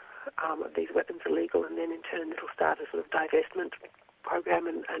manufacture of these weapons illegal, and then in turn it'll start a sort of divestment program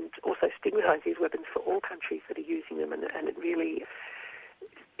and also stigmatise these weapons for all countries that are using them, and it really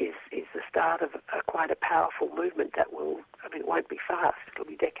is the start of quite a powerful movement that will, it won't be fast, it'll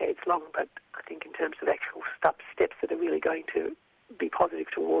be decades long, but I think in terms of actual steps that are really going to be positive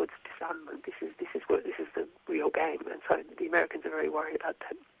towards disarmament, this is the real game, and so the Americans are very worried about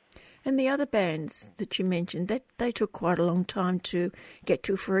that. And the other bans that you mentioned, that they took quite a long time to get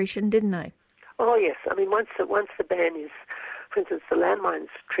to fruition, didn't they? Oh yes, once the ban is, for instance, the landmines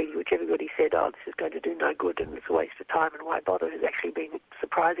treaty, which everybody said, this is going to do no good and it's a waste of time and why bother, has actually been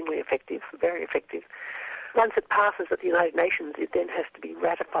surprisingly effective, very effective. Once it passes at the United Nations, it then has to be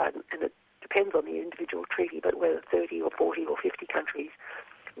ratified, and it depends on the individual treaty, but whether 30 or 40 or 50 countries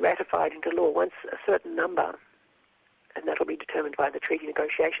ratified into law, once a certain number, and that'll be determined by the treaty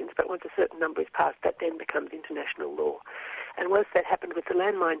negotiations, but once a certain number is passed, that then becomes international law. And once that happened with the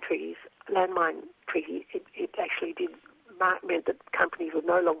landmine treaty, it actually meant that companies would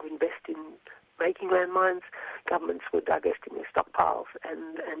no longer invest in making landmines, governments were divesting their stockpiles,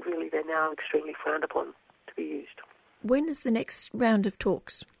 and really they're now extremely frowned upon to be used. When is the next round of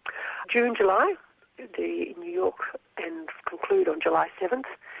talks? June, July, in New York, and conclude on July 7th.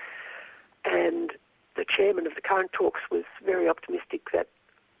 And the chairman of the current talks was very optimistic that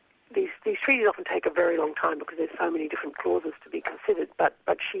these treaties often take a very long time because there's so many different clauses to be considered, but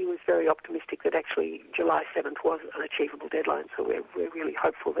she was very optimistic that actually July 7th was an achievable deadline, so we're really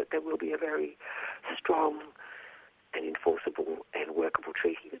hopeful that there will be a very strong an enforceable and workable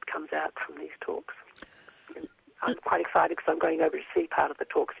treaty that comes out from these talks. And I'm quite excited because I'm going over to see part of the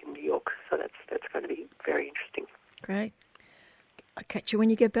talks in New York, so that's going to be very interesting. Great. I'll catch you when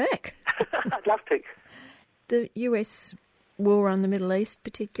you get back. I'd love to. The US war on the Middle East,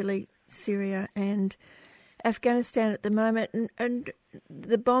 particularly Syria and Afghanistan at the moment, and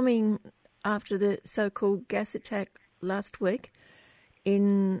the bombing after the so-called gas attack last week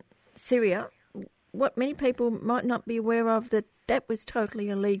in Syria, what many people might not be aware of, that was totally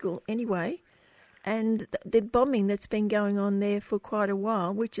illegal anyway, and the bombing that's been going on there for quite a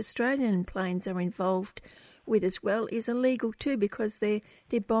while, which Australian planes are involved with as well, is illegal too because they're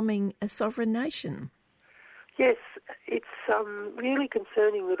bombing a sovereign nation. Yes, it's really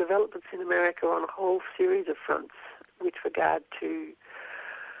concerning, the developments in America on a whole series of fronts with regard to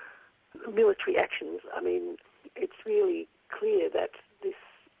military actions. I mean, it's really clear that this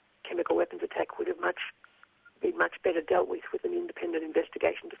chemical weapons attack would have been much better dealt with an independent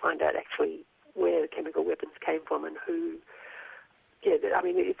investigation to find out actually where the chemical weapons came from and who. Yeah, I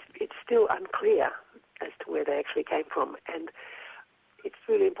mean, it's still unclear as to where they actually came from, and it's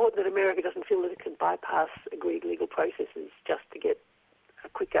really important that America doesn't feel that it can bypass agreed legal processes just to get a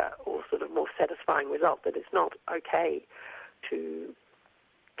quicker or sort of more satisfying result, that it's not okay to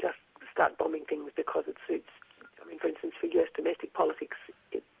just start bombing things because it suits. I mean, for instance, for US domestic politics,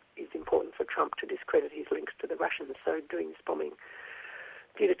 it is important for Trump to discredit his links to the Russians, so doing this bombing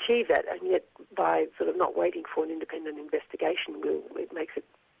did achieve that, and yet by sort of not waiting for an independent investigation, it makes it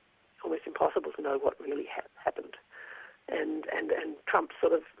almost impossible to know what really happened. And Trump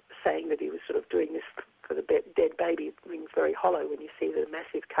sort of saying that he was sort of doing this for the dead baby rings very hollow when you see the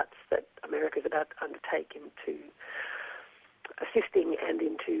massive cuts that America's about to undertake into assisting and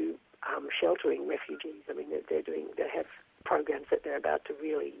into sheltering refugees. I mean, they have programs that they're about to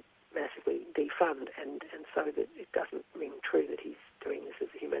really massively defund, and so that it doesn't ring true that he's doing this as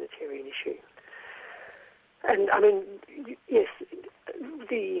a humanitarian issue. And I mean, yes,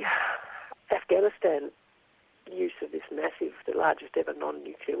 the Afghanistan use of this massive, the largest ever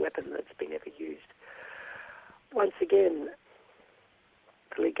non-nuclear weapon that's been ever used. Once again,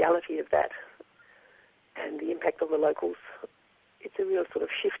 the legality of that and the impact on the locals, it's a real sort of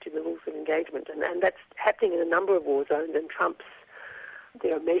shift in the rules of engagement, and that's happening in a number of war zones, and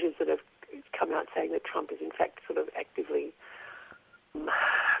there are measures that have come out saying that Trump is in fact sort of actively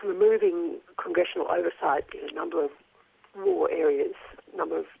removing congressional oversight in a number of war areas,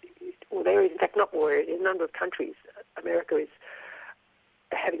 areas, in fact not war areas, in a number of countries. America is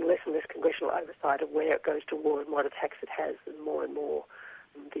having less and less congressional oversight of where it goes to war and what attacks it has, and more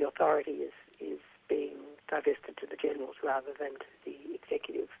the authority is being divested to the generals rather than to the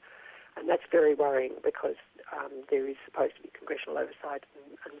executive. And that's very worrying because there is supposed to be congressional oversight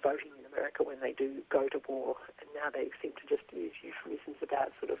and voting in America when they do go to war, and now they seem to just use euphemisms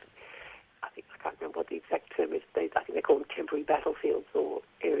about sort of, I can't remember what the exact term is, I think they call them temporary battlefields or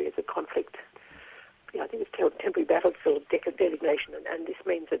areas of conflict. I think it's temporary battlefield designation, and this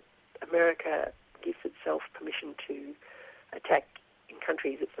means that America gives itself permission to attack in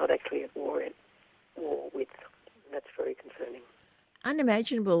countries it's not actually at war with, and that's very concerning.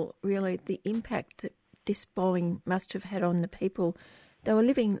 Unimaginable, really, the impact that this bombing must have had on the people. They were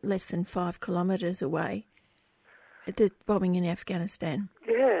living less than 5 kilometres away, the bombing in Afghanistan.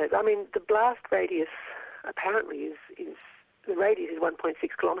 Yeah, I mean, the blast radius apparently is the radius is 1.6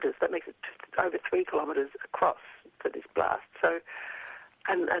 kilometres. That makes it over 3 kilometres across for this blast. So,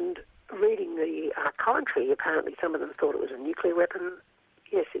 and reading the commentary, apparently some of them thought it was a nuclear weapon.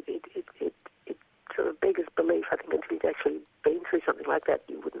 Yes, it sort of beggars belief. I think until you'd actually been through something like that,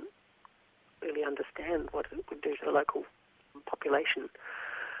 you wouldn't really understand what it would do to the local population.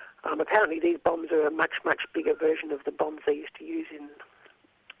 Apparently these bombs are a much, much bigger version of the bombs they used to use in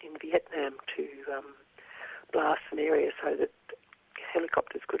Vietnam to blast an area so that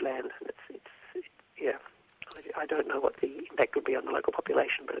helicopters could land. And I don't know what the impact would be on the local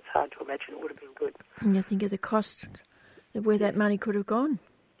population, but it's hard to imagine it would have been good. And you think of the cost, where that money could have gone?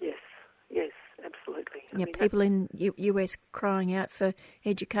 Yes, absolutely. Yeah, people in US crying out for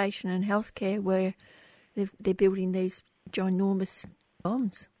education and healthcare where they're building these ginormous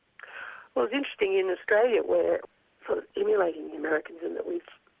bombs. Well, it's interesting in Australia we're sort of emulating the Americans in that we've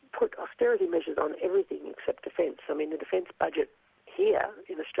put austerity measures on everything except defence. I mean, the defence budget here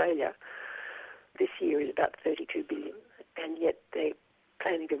in Australia this year is about $32 billion, and yet they're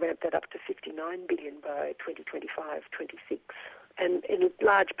planning to ramp that up to $59 billion by 2025-26. And in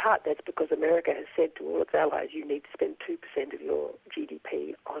large part that's because America has said to all its allies, you need to spend 2% of your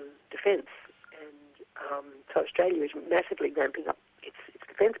GDP on defence. And so Australia is massively ramping up its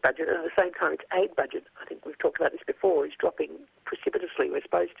defence budget, and at the same time its aid budget, I think we've talked about this before, is dropping precipitously. We're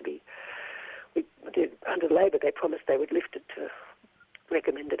supposed to be, under Labor, they promised they would lift it to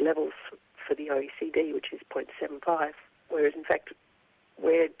recommended levels for the OECD, which is 0.75, whereas in fact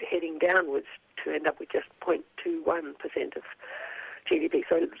we're heading downwards to end up with just 0.21% of GDP.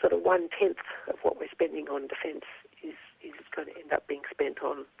 So sort of 1/10 of what we're spending on defence is going to end up being spent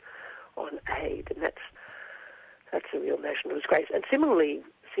on aid, and that's a real national disgrace. And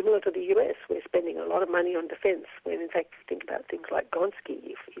similar to the US, we're spending a lot of money on defence when in fact, if you think about things like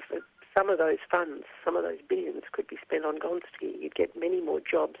Gonski, if some of those funds, some of those billions could be spent on Gonski, you'd get many more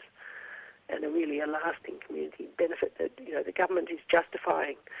jobs and a lasting community benefit that, the government is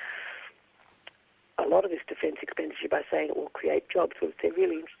justifying a lot of this defence expenditure by saying it will create jobs. Well, if they're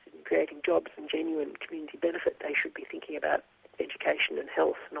really interested in creating jobs and genuine community benefit, they should be thinking about education and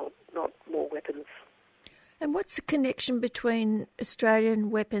health, not more weapons. And what's the connection between Australian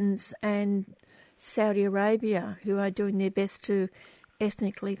weapons and Saudi Arabia, who are doing their best to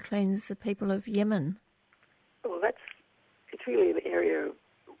ethnically cleanse the people of Yemen? Well, it's really an area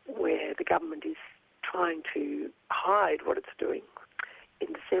where the government is trying to hide what it's doing.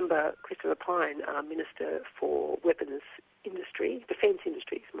 In December, Christopher Pyne, our Minister for Weapons Industry, Defence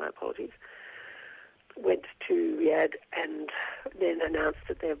Industries, my apologies, went to Riyadh and then announced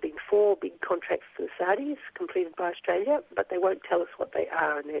that there have been 4 big contracts for the Saudis completed by Australia, but they won't tell us what they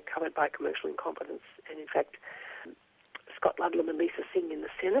are, and they're covered by commercial incompetence. And in fact, Scott Ludlam and Lisa Singh in the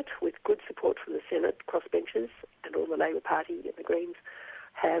Senate, with good support from the Senate crossbenchers and all the Labor Party and the Greens,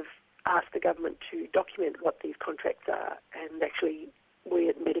 have asked the government to document what these contracts are. And actually, we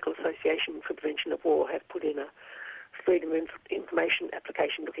at Medical Association for Prevention of War have put in a Freedom of Information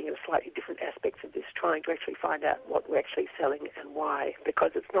application looking at slightly different aspects of this, trying to actually find out what we're actually selling and why,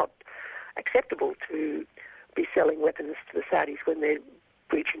 because it's not acceptable to be selling weapons to the Saudis when they're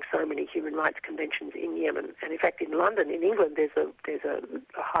breaching so many human rights conventions in Yemen. And in fact, in London, in England, there's a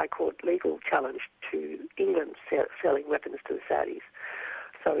High Court legal challenge to England selling weapons to the Saudis.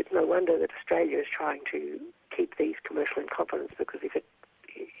 So it's no wonder that Australia is trying to keep these commercial incompetence, because if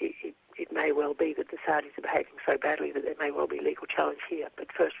it may well be that the Saudis are behaving so badly that there may well be a legal challenge here.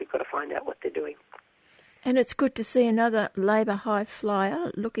 But first we've got to find out what they're doing. And it's good to see another Labor high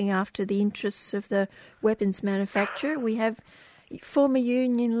flyer looking after the interests of the weapons manufacturer. We have former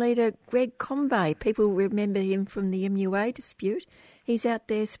union leader Greg Combet. People remember him from the MUA dispute. He's out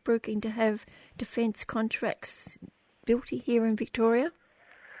there spruiking to have defence contracts built here in Victoria.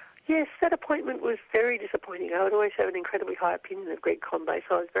 Yes, that appointment was very disappointing. I would always have an incredibly high opinion of Greg Combet,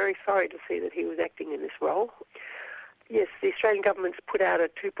 so I was very sorry to see that he was acting in this role. Yes, the Australian government's put out a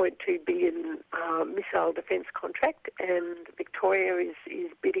 $2.2 billion missile defence contract, and Victoria is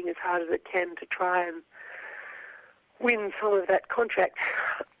bidding as hard as it can to try and win some of that contract.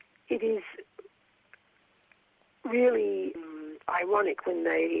 It is really ironic when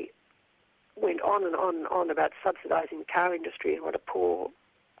they went on and on and on about subsidising the car industry and what a poor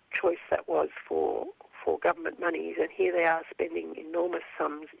choice that was for government monies, and here they are spending enormous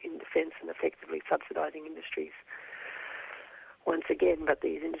sums in defence and effectively subsidising industries once again, but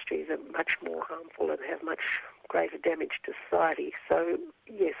these industries are much more harmful and have much greater damage to society. So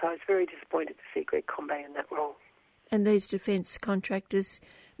yes, I was very disappointed to see Greg Combet in that role. And these defence contractors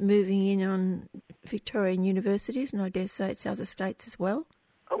moving in on Victorian universities, and I dare say it's other states as well?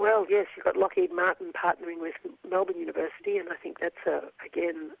 Well, yes, you've got Lockheed Martin partnering with Melbourne University, and I think that's,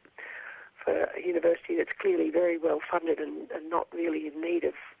 again, for a university that's clearly very well funded and not really in need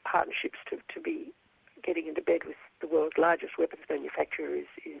of partnerships to be getting into bed with the world's largest weapons manufacturer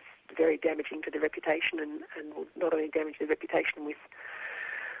is very damaging to the reputation, and will not only damage the reputation with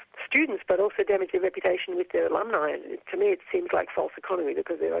students, but also damage their reputation with their alumni. And to me, it seems like false economy,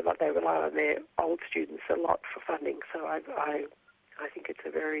 because they rely on their old students a lot for funding. So I think it's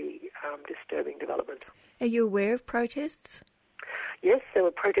a very disturbing development. Are you aware of protests? Yes, there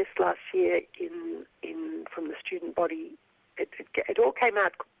were protests last year from the student body. It all came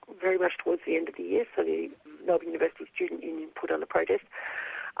out very much towards the end of the year, so the Melbourne University Student Union put on a protest.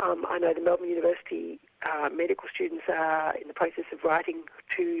 I know the Melbourne University medical students are in the process of writing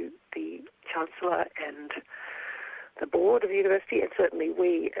to the Chancellor and the board of the university, and certainly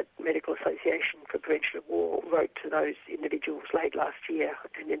we at Medical Association for Prevention of War wrote to those individuals late last year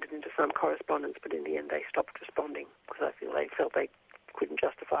and entered into some correspondence, but in the end they stopped responding because I feel they felt they couldn't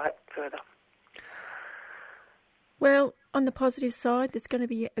justify it further. Well, on the positive side, there's going to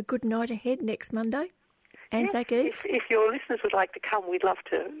be a good night ahead next Monday, Anzac Eve. If your listeners would like to come, we'd love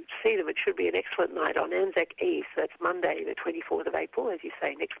to see them. It should be an excellent night on Anzac Eve. So that's Monday, the 24th of April, as you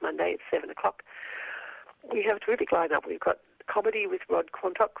say, next Monday at 7 o'clock. We have a terrific lineup. We've got comedy with Rod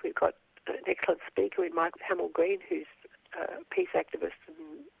Quantock. We've got an excellent speaker in Michael Hamill-Green, who's a peace activist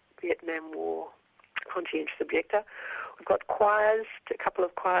and Vietnam War conscientious objector. We've got choirs, a couple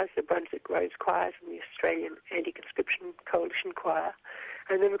of choirs, the Brunswick Rose Choirs and the Australian Anti-Conscription Coalition Choir.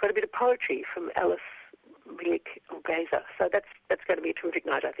 And then we've got a bit of poetry from Alice Milik-Gaza. So that's going to be a terrific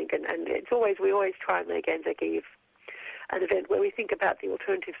night, I think. And we always try and make Anzac Eve an event where we think about the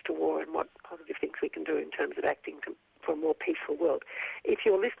alternatives to war and what positive things we can do in terms of acting for a more peaceful world. If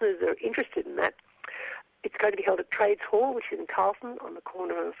your listeners are interested in that, it's going to be held at Trades Hall, which is in Carlton, on the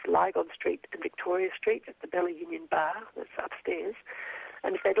corner of Lygon Street and Victoria Street at the Bella Union Bar, that's upstairs.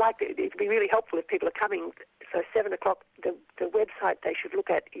 And if they'd like to, it'd be really helpful if people are coming. So 7 o'clock, the website they should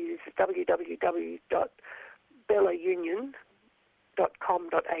look at is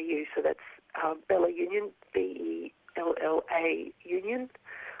www.bellaunion.com.au. So that's Bella Union, BELLA Union,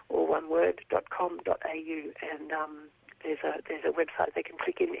 or one word, .com.au. And there's a website they can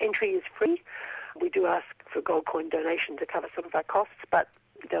click in. Entry is free. We do ask for gold coin donation to cover some of our costs, but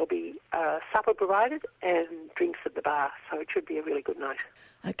there'll be supper provided and drinks at the bar, so it should be a really good night.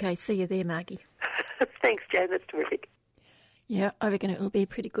 Okay, see you there, Margie. Thanks, Jan, that's terrific. Yeah, I reckon it'll be a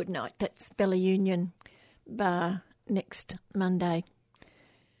pretty good night. That's Bella Union Bar next Monday.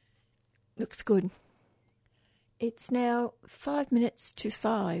 Looks good. It's now 5 minutes to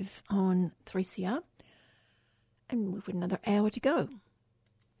 5 on 3CR, and we've got another hour to go.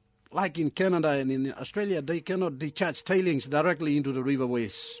 Like in Canada and in Australia, they cannot discharge tailings directly into the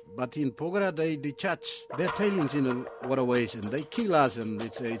riverways. But in Porgera, they discharge their tailings in the waterways and they kill us and they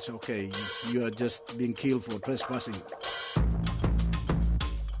say it's okay. You are just being killed for trespassing.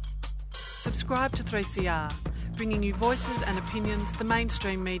 Subscribe to 3CR, bringing you voices and opinions the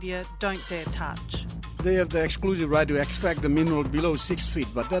mainstream media don't dare touch. They have the exclusive right to extract the mineral below 6 feet,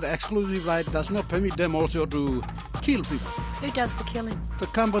 but that exclusive right does not permit them also to kill people. Who does the killing? The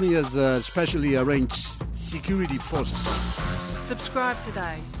company has specially arranged security forces. Subscribe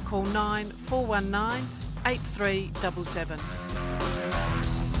today. Call 9419 8377.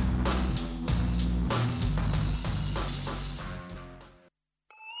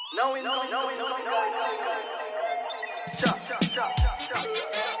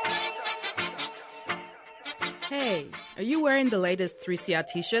 Hey, are you wearing the latest 3CR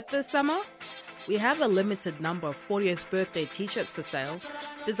t-shirt this summer? We have a limited number of 40th birthday t-shirts for sale.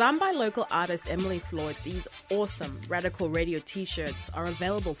 Designed by local artist Emily Floyd, these awesome Radical Radio t-shirts are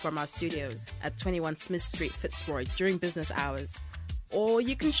available from our studios at 21 Smith Street, Fitzroy during business hours. Or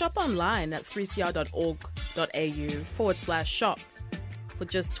you can shop online at 3cr.org.au/shop. For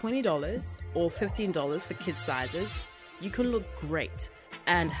just $20 or $15 for kids' sizes, you can look great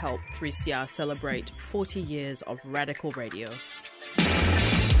and help 3CR celebrate 40 years of Radical Radio.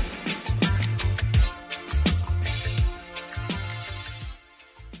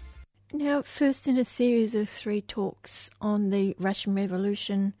 Now, first in a series of 3 talks on the Russian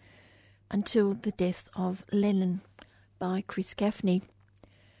Revolution until the death of Lenin by Chris Gaffney,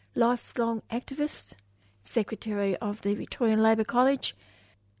 lifelong activist, secretary of the Victorian Labour College,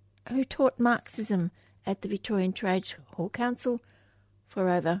 who taught Marxism at the Victorian Trades Hall Council for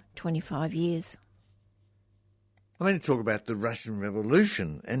over 25 years. I'm going to talk about the Russian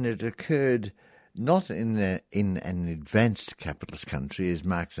Revolution, and it occurred not in an advanced capitalist country, as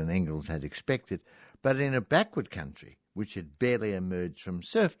Marx and Engels had expected, but in a backward country, which had barely emerged from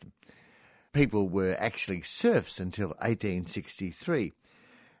serfdom. People were actually serfs until 1863,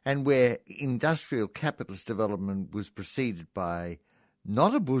 and where industrial capitalist development was preceded by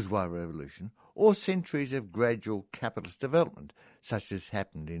not a bourgeois revolution or centuries of gradual capitalist development, such as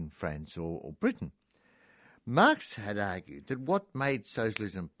happened in France or Britain. Marx had argued that what made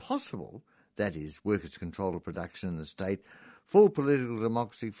socialism possible, that is, workers' control of production in the state, full political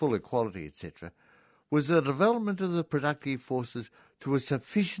democracy, full equality, etc., was the development of the productive forces to a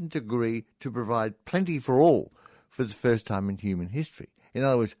sufficient degree to provide plenty for all for the first time in human history. In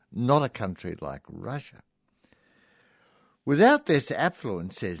other words, not a country like Russia. Without this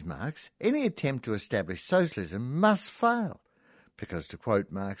affluence, says Marx, any attempt to establish socialism must fail, because, to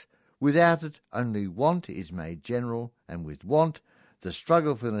quote Marx, without it only want is made general, and with want the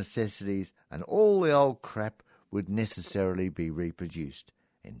struggle for necessities and all the old crap would necessarily be reproduced.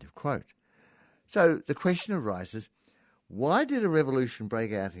 End of quote. So the question arises, why did a revolution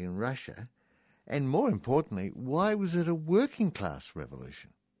break out in Russia? And more importantly, why was it a working class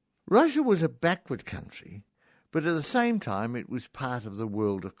revolution? Russia was a backward country, but at the same time it was part of the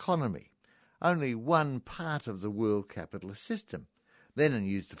world economy, only one part of the world capitalist system. Lenin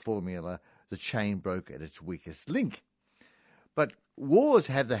used the formula, the chain broke at its weakest link. But wars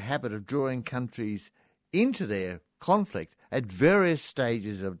have the habit of drawing countries into their conflict at various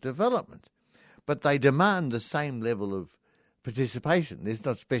stages of development, but they demand the same level of participation. There's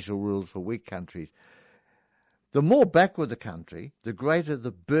not special rules for weak countries. The more backward the country, the greater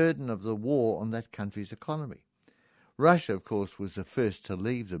the burden of the war on that country's economy. Russia, of course, was the first to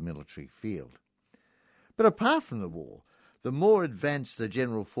leave the military field. But apart from the war, the more advanced the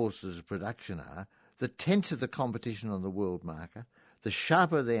general forces of production are, the tenser the competition on the world market, the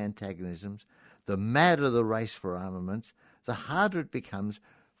sharper the antagonisms, the madder the race for armaments, the harder it becomes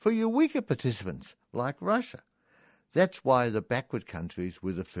for your weaker participants, like Russia. That's why the backward countries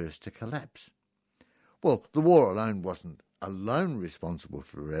were the first to collapse. Well, the war alone wasn't alone responsible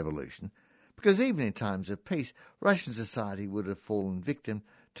for the revolution, because even in times of peace, Russian society would have fallen victim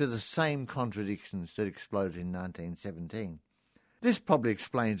to the same contradictions that exploded in 1917. This probably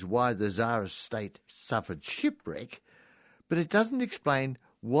explains why the Tsarist state suffered shipwreck, but it doesn't explain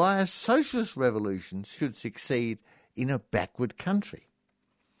why a socialist revolution should succeed in a backward country.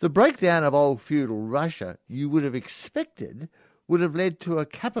 The breakdown of old feudal Russia, you would have expected, would have led to a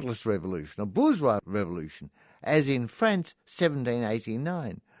capitalist revolution, a bourgeois revolution, as in France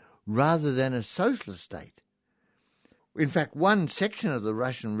 1789, rather than a socialist state. In fact, one section of the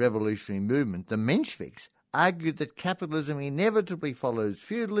Russian revolutionary movement, the Mensheviks, argued that capitalism inevitably follows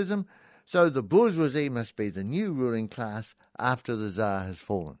feudalism, so the bourgeoisie must be the new ruling class after the Tsar has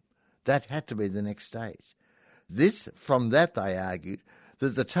fallen. That had to be the next stage. From that they argued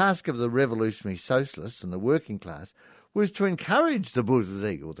that the task of the revolutionary socialists and the working class was to encourage the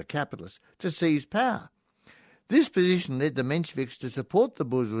bourgeoisie, or the capitalists, to seize power. This position led the Mensheviks to support the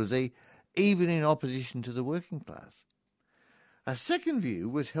bourgeoisie even in opposition to the working class. A second view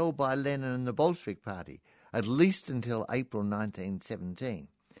was held by Lenin and the Bolshevik Party, at least until April 1917,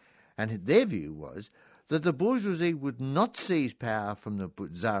 and their view was that the bourgeoisie would not seize power from the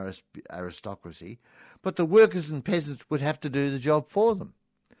Tsarist aristocracy, but the workers and peasants would have to do the job for them.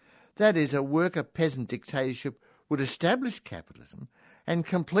 That is, a worker-peasant dictatorship would establish capitalism and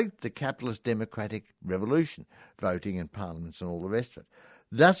complete the capitalist democratic revolution, voting and parliaments and all the rest of it,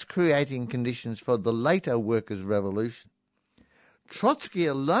 thus creating conditions for the later workers' revolution. Trotsky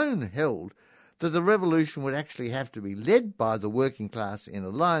alone held that the revolution would actually have to be led by the working class in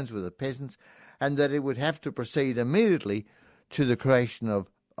alliance with the peasants, and that it would have to proceed immediately to the creation of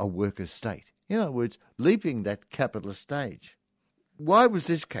a workers' state. In other words, leaping that capitalist stage. Why was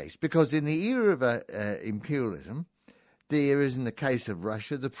this case? Because in the era of imperialism, there is, in the case of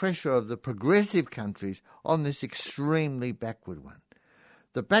Russia, the pressure of the progressive countries on this extremely backward one.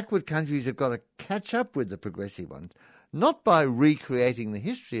 The backward countries have got to catch up with the progressive ones, not by recreating the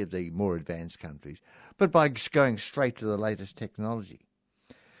history of the more advanced countries, but by going straight to the latest technology.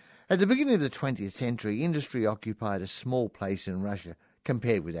 At the beginning of the 20th century, industry occupied a small place in Russia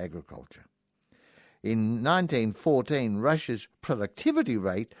compared with agriculture. In 1914, Russia's productivity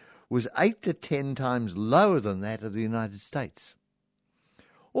rate was 8 to 10 times lower than that of the United States.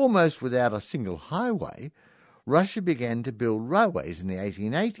 Almost without a single highway, Russia began to build railways in the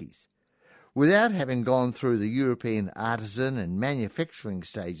 1880s. Without having gone through the European artisan and manufacturing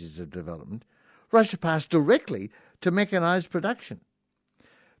stages of development, Russia passed directly to mechanised production.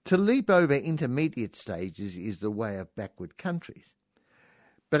 To leap over intermediate stages is the way of backward countries.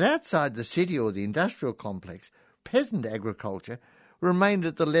 But outside the city or the industrial complex, peasant agriculture remained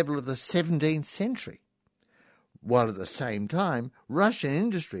at the level of the 17th century, while at the same time Russian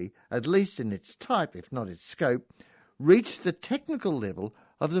industry, at least in its type, if not its scope, reached the technical level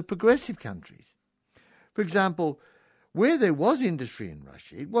of the progressive countries. For example, where there was industry in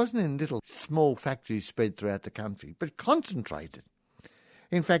Russia, it wasn't in little small factories spread throughout the country, but concentrated.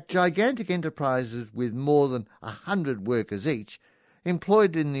 In fact, gigantic enterprises with more than 100 workers each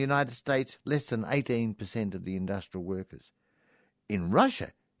employed in the United States less than 18% of the industrial workers. In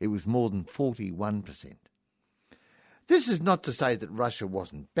Russia, it was more than 41%. This is not to say that Russia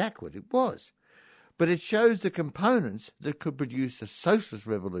wasn't backward, it was, but it shows the components that could produce a socialist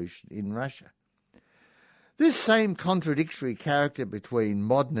revolution in Russia. This same contradictory character between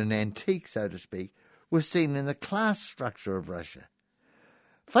modern and antique, so to speak, was seen in the class structure of Russia.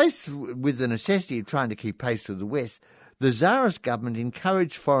 Faced with the necessity of trying to keep pace with the West, the Tsarist government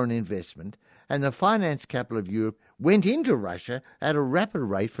encouraged foreign investment, and the finance capital of Europe went into Russia at a rapid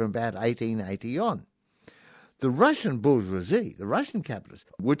rate from about 1880 on. The Russian bourgeoisie, the Russian capitalists,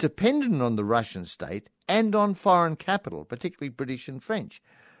 were dependent on the Russian state and on foreign capital, particularly British and French.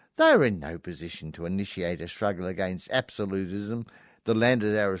 They were in no position to initiate a struggle against absolutism, the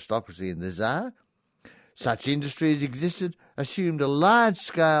landed aristocracy and the Tsar. Such industry as existed assumed a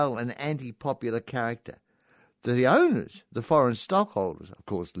large-scale and anti-popular character. The owners, the foreign stockholders, of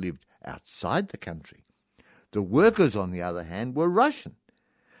course, lived outside the country. The workers, on the other hand, were Russian.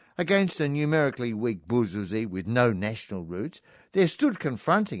 Against a numerically weak bourgeoisie with no national roots, there stood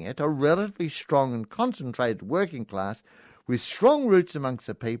confronting it a relatively strong and concentrated working class with strong roots amongst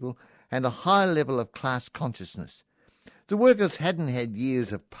the people and a high level of class consciousness. The workers hadn't had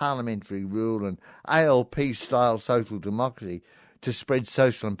years of parliamentary rule and ALP-style social democracy to spread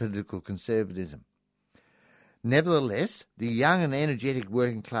social and political conservatism. Nevertheless, the young and energetic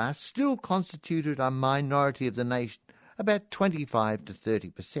working class still constituted a minority of the nation, about 25 to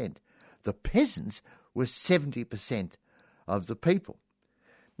 30%. The peasants were 70% of the people.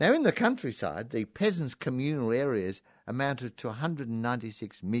 Now, in the countryside, the peasants' communal areas amounted to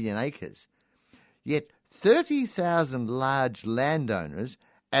 196 million acres, yet 30,000 large landowners,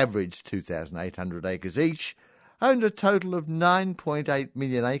 averaged 2,800 acres each, owned a total of 9.8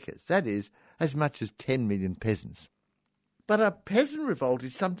 million acres, that is, as much as 10 million peasants. But a peasant revolt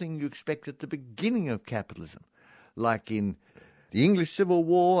is something you expect at the beginning of capitalism, like in the English Civil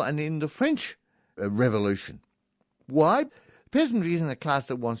War and in the French Revolution. Why? Peasantry isn't a class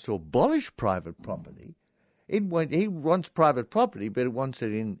that wants to abolish private property. He wants private property, but it wants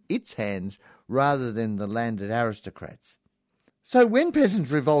it in its hands rather than the landed aristocrats. So when Peasants'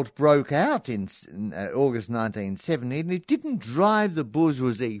 Revolt broke out in August 1917, it didn't drive the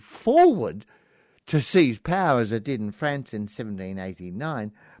bourgeoisie forward to seize power as it did in France in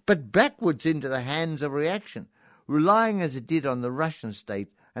 1789, but backwards into the hands of reaction, relying as it did on the Russian state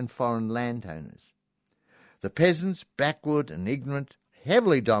and foreign landowners. The peasants, backward and ignorant,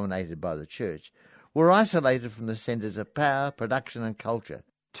 heavily dominated by the church, were isolated from the centres of power, production and culture,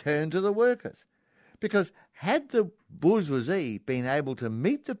 turned to the workers. Because had the bourgeoisie been able to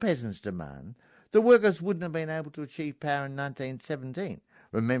meet the peasants' demand, the workers wouldn't have been able to achieve power in 1917,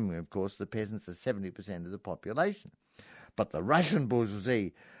 remembering, of course, the peasants are 70% of the population. But the Russian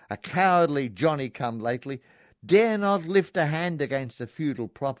bourgeoisie, a cowardly Johnny-come-lately, dare not lift a hand against the feudal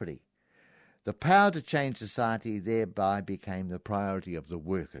property. The power to change society thereby became the priority of the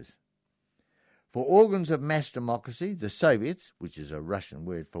workers. For organs of mass democracy, the Soviets, which is a Russian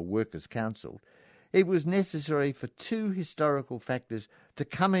word for Workers' Council, it was necessary for two historical factors to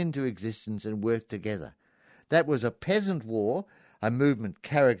come into existence and work together. That was a peasant war, a movement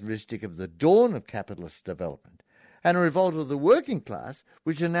characteristic of the dawn of capitalist development, and a revolt of the working class,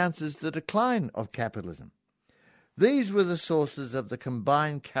 which announces the decline of capitalism. These were the sources of the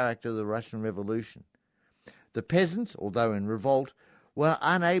combined character of the Russian Revolution. The peasants, although in revolt, were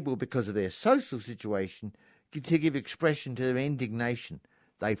unable, because of their social situation, to give expression to their indignation.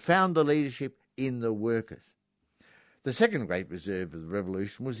 They found the leadership in the workers. The second great reserve of the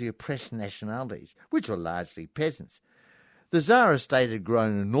revolution was the oppressed nationalities, which were largely peasants. The Tsarist state had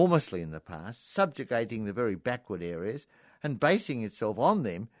grown enormously in the past, subjugating the very backward areas and basing itself on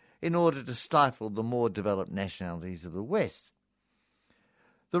them in order to stifle the more developed nationalities of the West.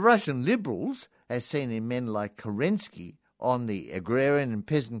 The Russian liberals, as seen in men like Kerensky on the agrarian and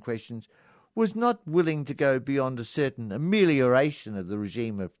peasant questions, was not willing to go beyond a certain amelioration of the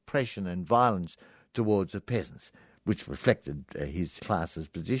regime of oppression and violence towards the peasants, which reflected his class's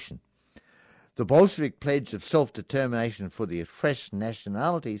position. The Bolshevik pledge of self-determination for the oppressed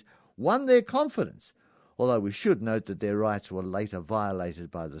nationalities won their confidence, although we should note that their rights were later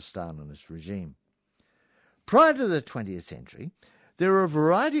violated by the Stalinist regime. Prior to the 20th century, there were a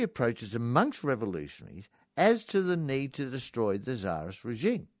variety of approaches amongst revolutionaries as to the need to destroy the Tsarist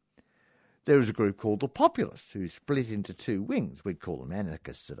regime. There was a group called the Populists, who split into two wings. We'd call them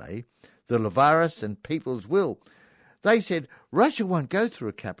anarchists today, the Levarists and People's Will. They said Russia won't go through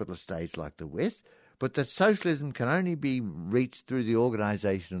a capitalist stage like the West, but that socialism can only be reached through the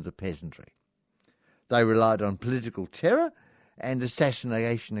organisation of the peasantry. They relied on political terror and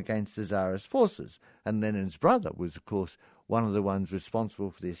assassination against the Tsarist forces, and Lenin's brother was, of course, one of the ones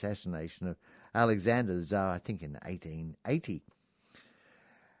responsible for the assassination of Alexander the Tsar, I think in 1880.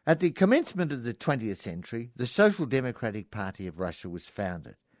 At the commencement of the 20th century, the Social Democratic Party of Russia was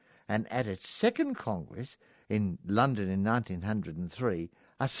founded, and at its second Congress in London in 1903,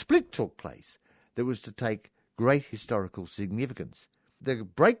 a split took place that was to take great historical significance. The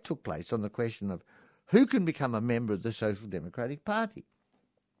break took place on the question of who can become a member of the Social Democratic Party.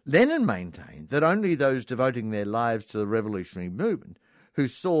 Lenin maintained that only those devoting their lives to the revolutionary movement, who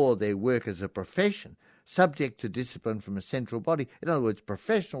saw their work as a profession, subject to discipline from a central body, in other words,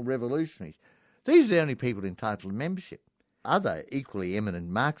 professional revolutionaries, these are the only people entitled to membership. Other equally eminent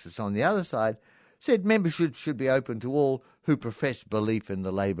Marxists on the other side said membership should be open to all who profess belief in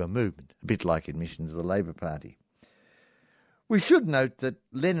the labour movement, a bit like admission to the Labour Party. We should note that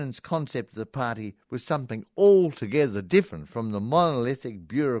Lenin's concept of the party was something altogether different from the monolithic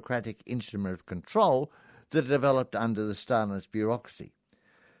bureaucratic instrument of control that developed under the Stalinist bureaucracy.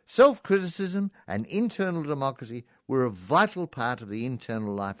 Self-criticism and internal democracy were a vital part of the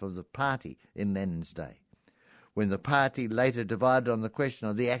internal life of the party in Lenin's day. When the party later divided on the question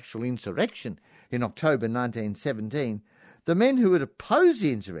of the actual insurrection in October 1917, the men who had opposed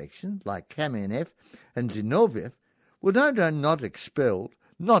the insurrection, like Kamenev and Zinoviev, were not expelled,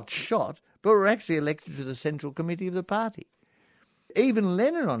 not shot, but were actually elected to the Central Committee of the party. Even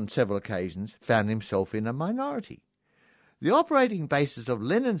Lenin on several occasions found himself in a minority. The operating basis of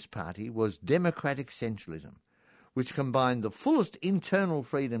Lenin's party was democratic centralism, which combined the fullest internal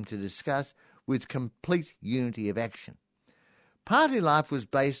freedom to discuss with complete unity of action. Party life was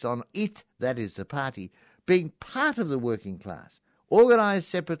based on it, that is the party, being part of the working class, organised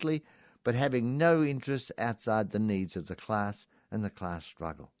separately but having no interests outside the needs of the class and the class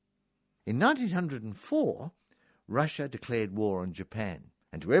struggle. In 1904, Russia declared war on Japan,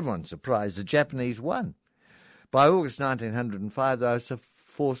 and to everyone's surprise, the Japanese won. By August 1905, they were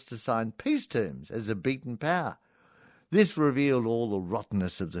forced to sign peace terms as a beaten power. This revealed all the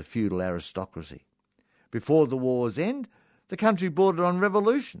rottenness of the feudal aristocracy. Before the war's end, the country bordered on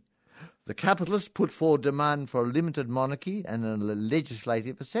revolution. The capitalists put forward demand for a limited monarchy and a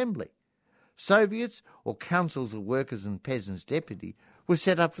legislative assembly. Soviets, or councils of workers and peasants' deputy, were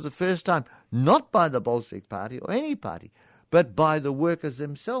set up for the first time, not by the Bolshevik Party or any party, but by the workers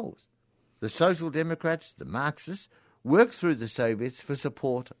themselves. The Social Democrats, the Marxists, worked through the Soviets for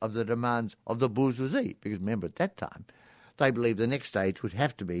support of the demands of the bourgeoisie, because remember at that time, they believed the next stage would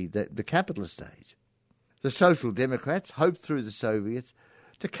have to be the capitalist stage. The Social Democrats hoped through the Soviets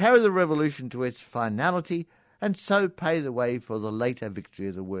to carry the revolution to its finality and so pave the way for the later victory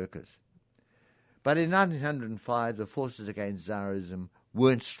of the workers. But in 1905, the forces against Tsarism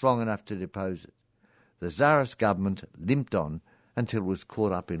weren't strong enough to depose it. The Tsarist government limped on until it was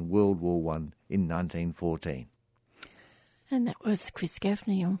caught up in World War I in 1914. And that was Chris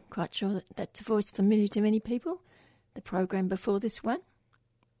Gaffney. I'm quite sure that that's a voice familiar to many people. The program before this one,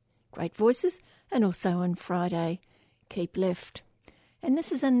 Great Voices, and also on Friday, Keep Left. And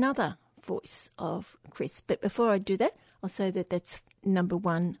this is another voice of Chris. But before I do that, I'll say that that's number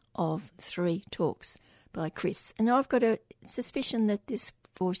 1 of 3 talks by Chris. And I've got a suspicion that this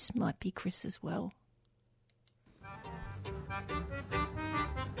voice might be Chris as well.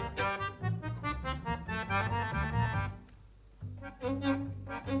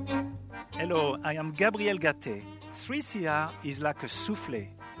 Hello, I am Gabriel Gatté. 3CR is like a souffle,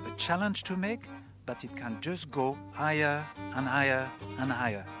 a challenge to make, but it can just go higher and higher and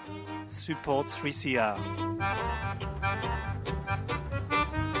higher. Support 3CR.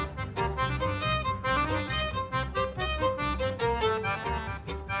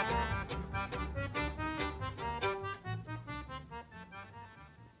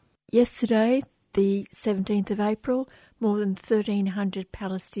 Yesterday, the 17th of April, more than 1,300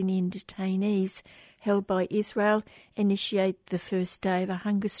 Palestinian detainees held by Israel initiate the first day of a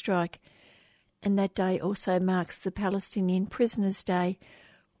hunger strike. And that day also marks the Palestinian Prisoners' Day,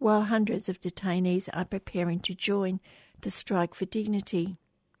 while hundreds of detainees are preparing to join the strike for dignity.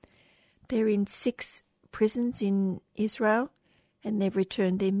 They're in 6 prisons in Israel, and they've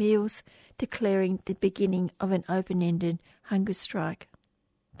returned their meals, declaring the beginning of an open-ended hunger strike.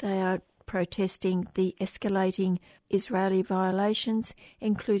 They are protesting the escalating Israeli violations,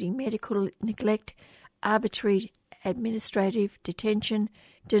 including medical neglect, arbitrary administrative detention,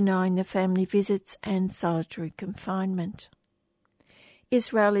 denying the family visits and solitary confinement.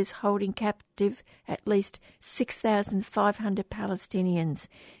 Israel is holding captive at least 6,500 Palestinians,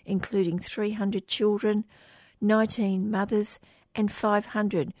 including 300 children, 19 mothers and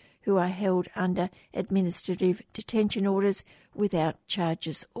 500 who are held under administrative detention orders without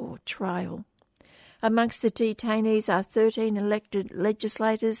charges or trial. Amongst the detainees are 13 elected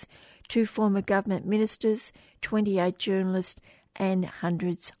legislators, 2 former government ministers, 28 journalists and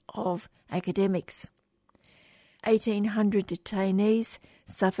hundreds of academics. 1,800 detainees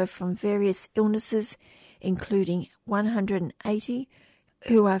suffer from various illnesses, including 180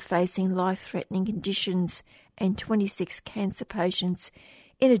 who are facing life-threatening conditions and 26 cancer patients,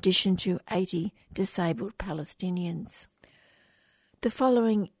 in addition to 80 disabled Palestinians. The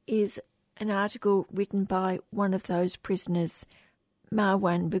following is an article written by one of those prisoners,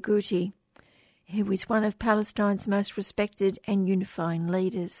 Marwan Barghouti, who is one of Palestine's most respected and unifying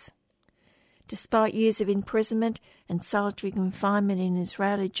leaders. Despite years of imprisonment and solitary confinement in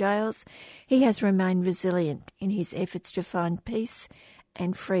Israeli jails, he has remained resilient in his efforts to find peace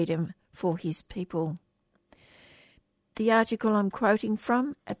and freedom for his people. The article I'm quoting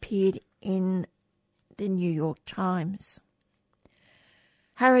from appeared in the New York Times.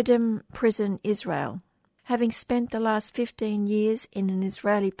 Haredim Prison, Israel. Having spent the last 15 years in an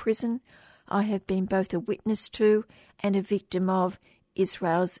Israeli prison, I have been both a witness to and a victim of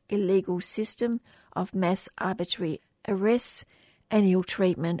Israel's illegal system of mass arbitrary arrests and ill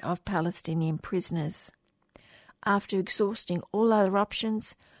treatment of Palestinian prisoners. After exhausting all other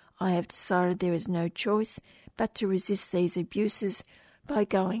options, I have decided there is no choice but to resist these abuses by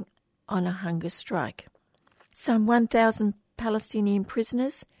going on a hunger strike. Some 1,000 Palestinian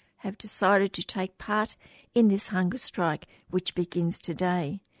prisoners have decided to take part in this hunger strike, which begins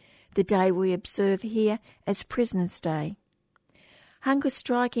today, the day we observe here as Prisoners' Day. Hunger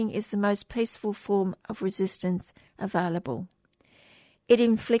striking is the most peaceful form of resistance available. It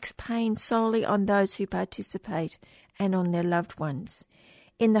inflicts pain solely on those who participate and on their loved ones,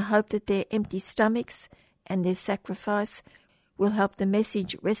 in the hope that their empty stomachs and their sacrifice will help the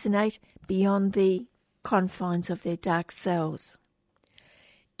message resonate beyond the confines of their dark cells.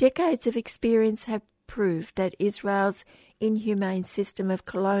 Decades of experience have proved that Israel's inhumane system of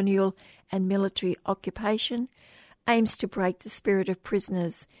colonial and military occupation aims to break the spirit of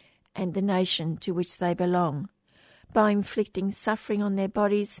prisoners and the nation to which they belong, by inflicting suffering on their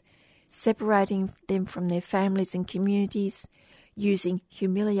bodies, separating them from their families and communities, using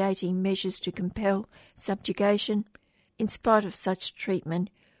humiliating measures to compel subjugation. In spite of such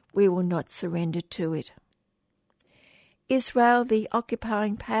treatment, we will not surrender to it. Israel, the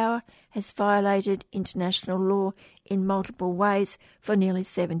occupying power, has violated international law in multiple ways for nearly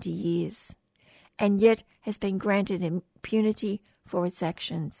 70 years, and yet has been granted impunity for its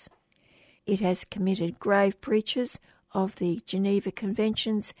actions. It has committed grave breaches of the Geneva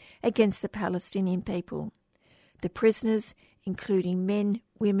Conventions against the Palestinian people. The prisoners, including men,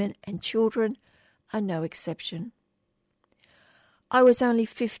 women and children, are no exception. I was only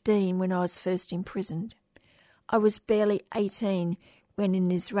 15 when I was first imprisoned. I was barely 18 when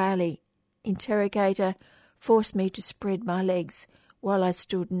an Israeli interrogator forced me to spread my legs while I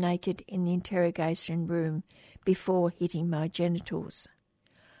stood naked in the interrogation room before hitting my genitals.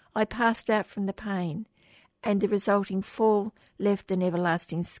 I passed out from the pain, and the resulting fall left an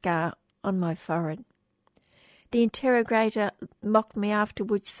everlasting scar on my forehead. The interrogator mocked me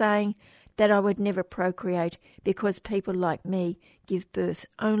afterwards, saying that I would never procreate because people like me give birth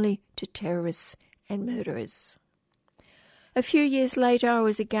only to terrorists and murderers. A few years later, I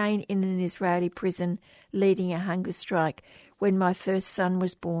was again in an Israeli prison leading a hunger strike when my first son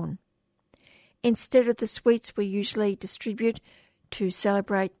was born. Instead of the sweets we usually distribute to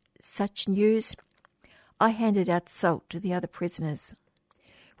celebrate such news, I handed out salt to the other prisoners.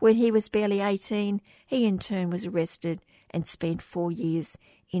 When he was barely 18, he in turn was arrested and spent 4 years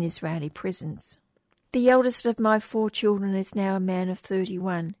in Israeli prisons. The eldest of my 4 children is now a man of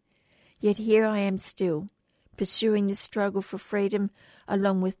 31, yet here I am still, pursuing this struggle for freedom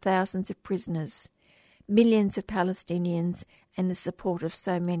along with thousands of prisoners, millions of Palestinians, and the support of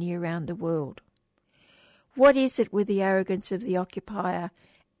so many around the world. What is it with the arrogance of the occupier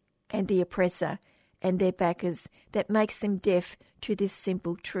and the oppressor and their backers that makes them deaf to this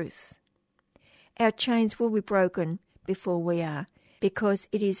simple truth? Our chains will be broken before we are, because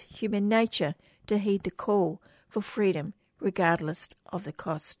it is human nature to heed the call for freedom regardless of the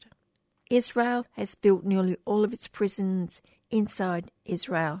cost. Israel has built nearly all of its prisons inside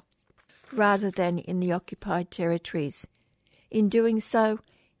Israel, rather than in the occupied territories. In doing so,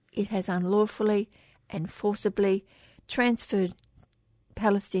 it has unlawfully and forcibly transferred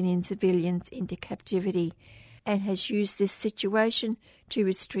Palestinian civilians into captivity and has used this situation to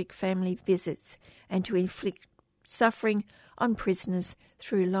restrict family visits and to inflict suffering on prisoners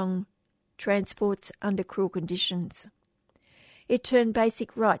through long transports under cruel conditions. It turned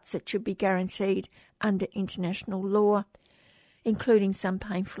basic rights that should be guaranteed under international law, including some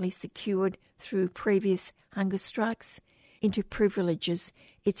painfully secured through previous hunger strikes, into privileges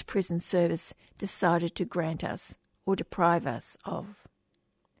its prison service decided to grant us or deprive us of.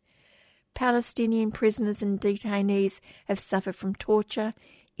 Palestinian prisoners and detainees have suffered from torture,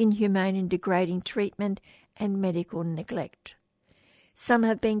 inhumane and degrading treatment, and medical neglect. Some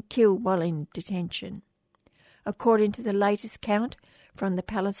have been killed while in detention. According to the latest count from the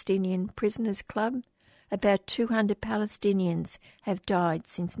Palestinian Prisoners Club, about 200 Palestinians have died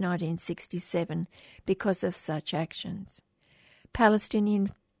since 1967 because of such actions.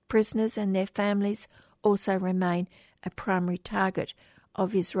 Palestinian prisoners and their families also remain a primary target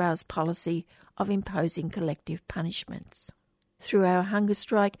of Israel's policy of imposing collective punishments. Through our hunger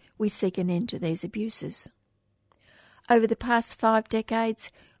strike, we seek an end to these abuses. Over the past 5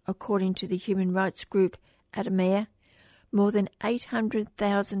 decades, according to the human rights group Addameer, more than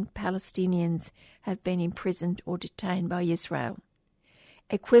 800,000 Palestinians have been imprisoned or detained by Israel.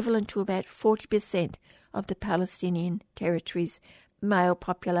 equivalent to about 40% of the Palestinian territory's male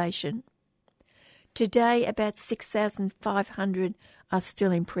population. Today, about 6,500 are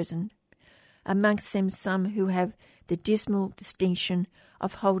still imprisoned, amongst them some who have the dismal distinction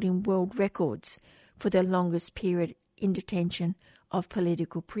of holding world records for the longest period in detention of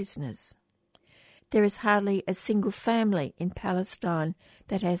political prisoners. There is hardly a single family in Palestine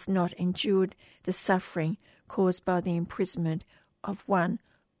that has not endured the suffering caused by the imprisonment of one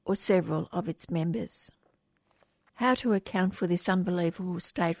or several of its members. How to account for this unbelievable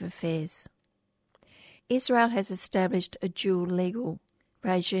state of affairs? Israel has established a dual legal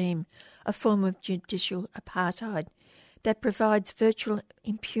regime, a form of judicial apartheid that provides virtual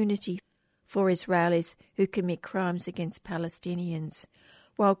impunity for Israelis who commit crimes against Palestinians,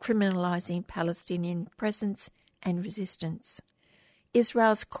 while criminalising Palestinian presence and resistance.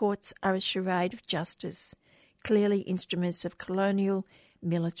 Israel's courts are a charade of justice, clearly instruments of colonial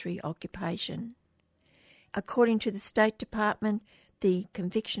military occupation. According to the State Department, the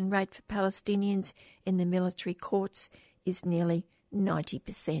conviction rate for Palestinians in the military courts is nearly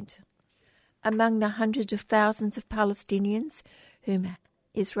 90%. Among the hundreds of thousands of Palestinians whom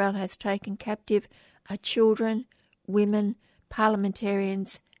Israel has taken captive are children, women,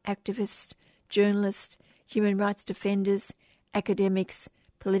 parliamentarians, activists, journalists, human rights defenders, academics,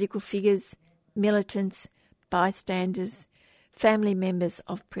 political figures, militants, bystanders, family members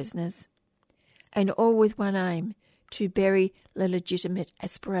of prisoners, and all with one aim: to bury the legitimate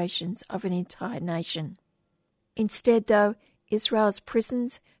aspirations of an entire nation. Instead, though, Israel's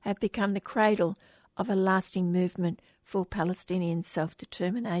prisons have become the cradle of a lasting movement for Palestinian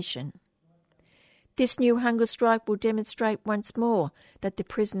self-determination. This new hunger strike will demonstrate once more that the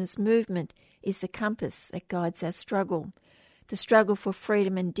prisoners' movement is the compass that guides our struggle, the struggle for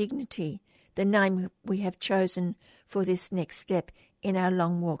freedom and dignity, the name we have chosen for this next step in our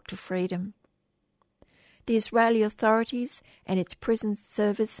long walk to freedom. The Israeli authorities and its prison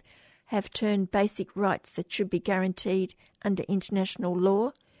service have turned basic rights that should be guaranteed under international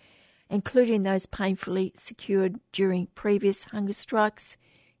law, including those painfully secured during previous hunger strikes,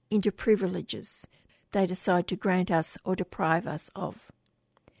 into privileges they decide to grant us or deprive us of.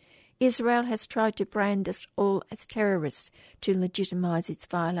 Israel has tried to brand us all as terrorists to legitimise its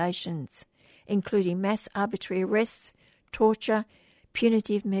violations, including mass arbitrary arrests, torture,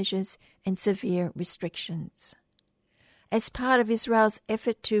 punitive measures and severe restrictions. As part of Israel's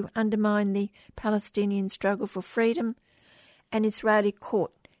effort to undermine the Palestinian struggle for freedom, an Israeli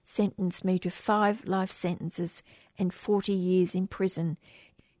court sentenced me to 5 life sentences and 40 years in prison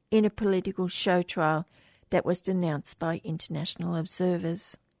in a political show trial that was denounced by international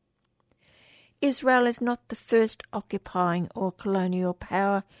observers. Israel is not the first occupying or colonial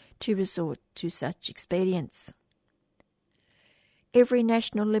power to resort to such expedients. Every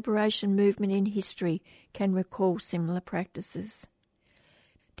national liberation movement in history can recall similar practices.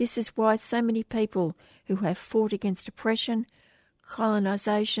 This is why so many people who have fought against oppression,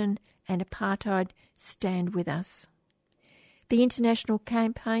 colonisation and apartheid stand with us. The international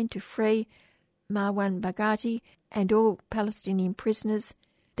campaign to free Marwan Barghouti and all Palestinian prisoners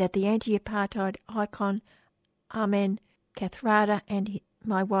that the anti-apartheid icon Armen Kathrada and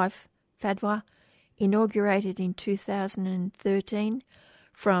my wife Fadwa inaugurated in 2013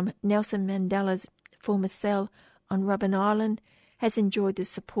 from Nelson Mandela's former cell on Robben Island has enjoyed the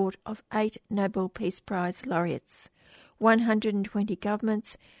support of 8 Nobel Peace Prize laureates, 120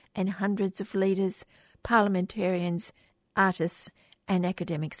 governments and hundreds of leaders, parliamentarians, artists and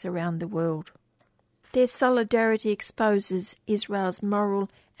academics around the world. Their solidarity exposes Israel's moral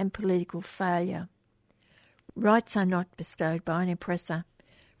and political failure. Rights are not bestowed by an oppressor.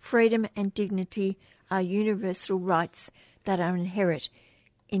 Freedom and dignity are universal rights that are inherent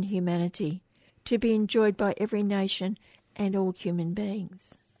in humanity, to be enjoyed by every nation and all human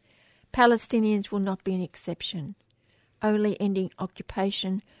beings. Palestinians will not be an exception. Only ending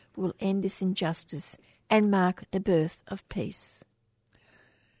occupation will end this injustice and mark the birth of peace.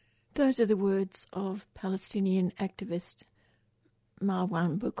 Those are the words of Palestinian activist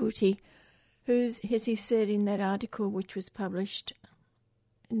Marwan Barghouti, who, as he said in that article which was published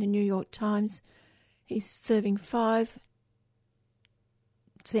in the New York Times, he's serving 5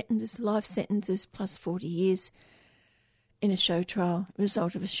 sentences, life sentences plus 40 years in a show trial,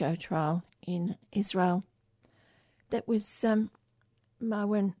 result of a show trial in Israel. That was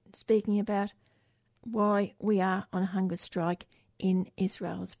Marwan speaking about why we are on a hunger strike in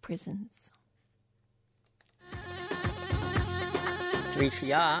Israel's prisons.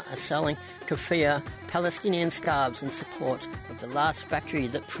 3CR are selling kefir Palestinian scarves in support of the last factory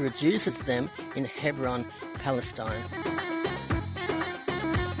that produces them in Hebron, Palestine.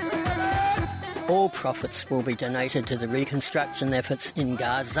 All profits will be donated to the reconstruction efforts in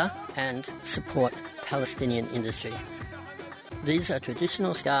Gaza and support Palestinian industry. These are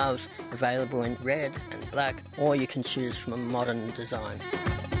traditional scarves available in red and black, or you can choose from a modern design.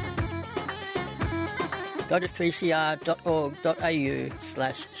 Go to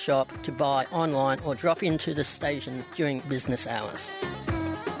 3cr.org.au/shop to buy online or drop into the station during business hours.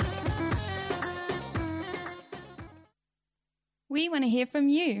 We want to hear from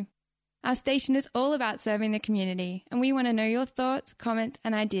you. Our station is all about serving the community, and we want to know your thoughts, comments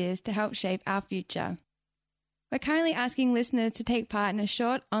and ideas to help shape our future. We're currently asking listeners to take part in a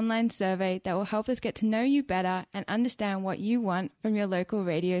short online survey that will help us get to know you better and understand what you want from your local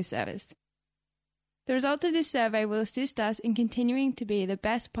radio service. The results of this survey will assist us in continuing to be the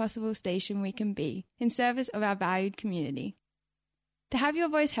best possible station we can be in service of our valued community. To have your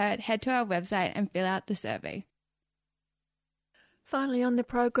voice heard, head to our website and fill out the survey. Finally on the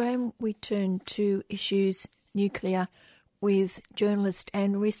program, we turn to issues nuclear with journalist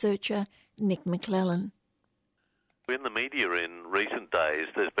and researcher Nick McClellan. In the media in recent days,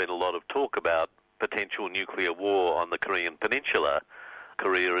 there's been a lot of talk about potential nuclear war on the Korean Peninsula.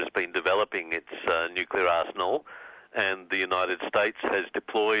 Korea has been developing its nuclear arsenal, and the United States has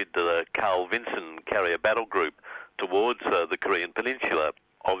deployed the Carl Vinson carrier battle group towards the Korean Peninsula.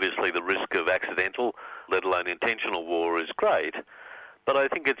 Obviously, the risk of accidental, let alone intentional war is great, but I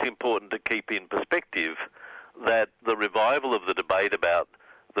think it's important to keep in perspective that the revival of the debate about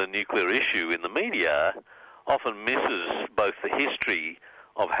the nuclear issue in the media often misses both the history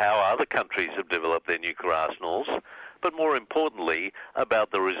of how other countries have developed their nuclear arsenals, but more importantly,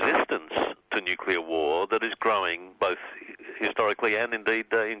 about the resistance to nuclear war that is growing both historically and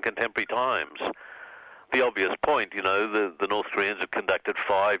indeed in contemporary times. The obvious point, the North Koreans have conducted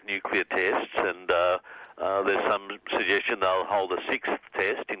 5 nuclear tests, and there's some suggestion they'll hold a 6th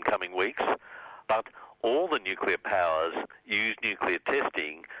test in coming weeks. But all the nuclear powers use nuclear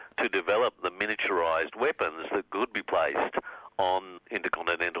testing to develop the miniaturized weapons that could be placed on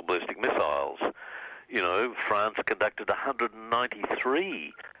intercontinental ballistic missiles. France conducted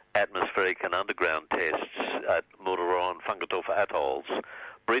 193 atmospheric and underground tests at Mururoa and Whangatofa atolls.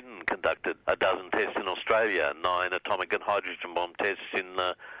 Britain conducted a dozen tests in Australia, 9 atomic and hydrogen bomb tests in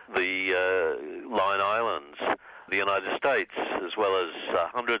the Line Islands. The United States, as well as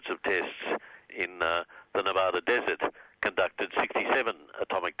hundreds of tests in the Nevada desert, conducted 67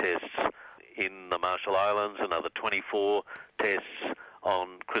 atomic tests in the Marshall Islands, another 24 tests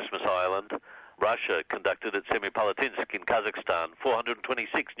on Christmas Island. Russia conducted at Semipalatinsk in Kazakhstan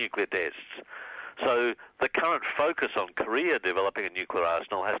 426 nuclear tests. So the current focus on Korea developing a nuclear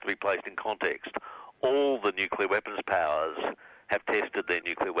arsenal has to be placed in context. All the nuclear weapons powers have tested their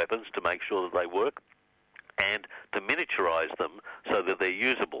nuclear weapons to make sure that they work and to miniaturize them so that they're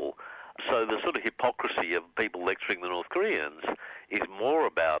usable. So the sort of hypocrisy of people lecturing the North Koreans is more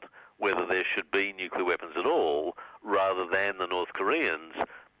about whether there should be nuclear weapons at all rather than the North Koreans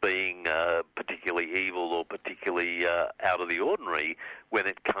being particularly evil or particularly out of the ordinary when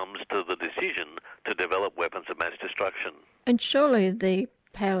it comes to the decision to develop weapons of mass destruction. And surely the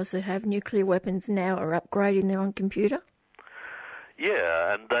powers that have nuclear weapons now are upgrading their own computer?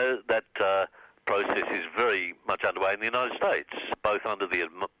 Yeah, and that process is very much underway in the United States, both under the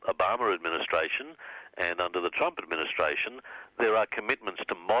Obama administration and under the Trump administration. There are commitments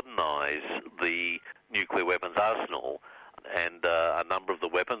to modernize the nuclear weapons arsenal, and a number of the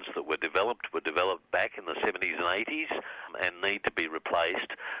weapons that were developed back in the 70s and 80s and need to be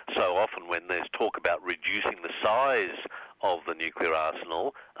replaced. So often when there's talk about reducing the size of the nuclear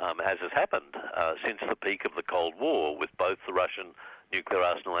arsenal, as has happened since the peak of the Cold War with both the Russian nuclear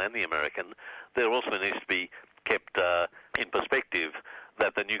arsenal and the American, there also needs to be kept in perspective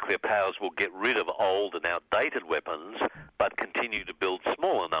that the nuclear powers will get rid of old and outdated weapons but continue to build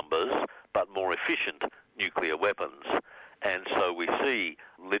smaller numbers but more efficient nuclear weapons. And so we see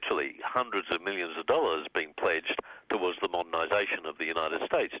literally hundreds of millions of dollars being pledged towards the modernisation of the United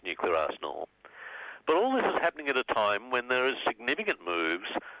States nuclear arsenal. But all this is happening at a time when there is significant moves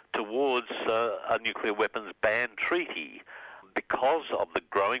towards a nuclear weapons ban treaty because of the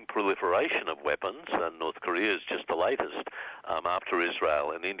growing proliferation of weapons, and North Korea is just the latest, after Israel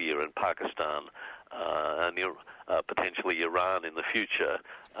and India and Pakistan, and potentially Iran in the future,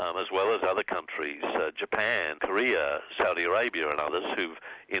 as well as other countries, Japan, Korea, Saudi Arabia and others who've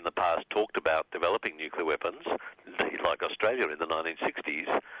in the past talked about developing nuclear weapons, like Australia in the 1960s,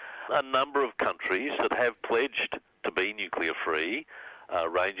 a number of countries that have pledged to be nuclear-free,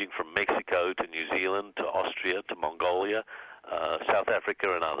 ranging from Mexico to New Zealand to Austria to Mongolia, South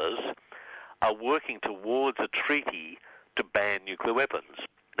Africa and others, are working towards a treaty to ban nuclear weapons.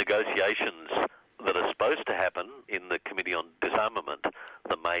 Negotiations that are supposed to happen in the Committee on Disarmament,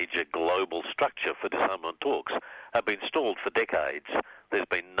 the major global structure for disarmament talks, have been stalled for decades. There's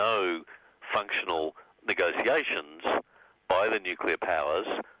been no functional negotiations by the nuclear powers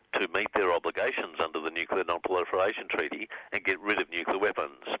to meet their obligations under the Nuclear Non-Proliferation Treaty and get rid of nuclear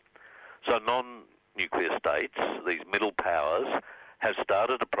weapons. So non-nuclear states, these middle powers, have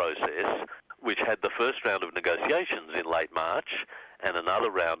started a process which had the first round of negotiations in late March and another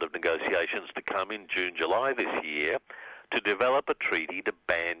round of negotiations to come in June, July this year, to develop a treaty to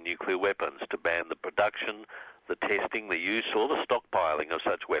ban nuclear weapons, to ban the production, the testing, the use or the stockpiling of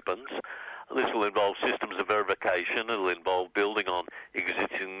such weapons. This will involve systems of verification. It'll involve building on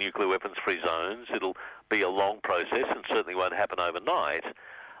existing nuclear weapons-free zones. It'll be a long process and certainly won't happen overnight.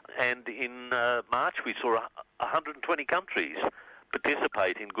 And in March we saw 120 countries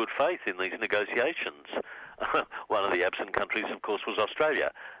participate in good faith in these negotiations. One of the absent countries, of course, was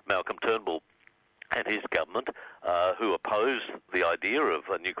Australia. Malcolm Turnbull and his government, who opposed the idea of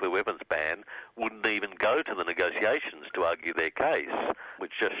a nuclear weapons ban, wouldn't even go to the negotiations to argue their case,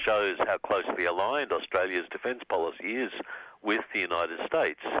 which just shows how closely aligned Australia's defence policy is with the United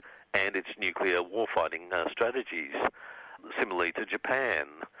States and its nuclear warfighting strategies, similarly to Japan.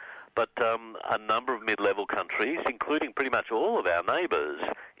 But a number of mid-level countries, including pretty much all of our neighbours,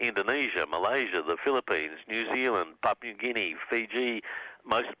 Indonesia, Malaysia, the Philippines, New Zealand, Papua New Guinea, Fiji,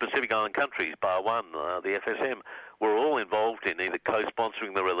 most Pacific Island countries, bar one, the FSM, were all involved in either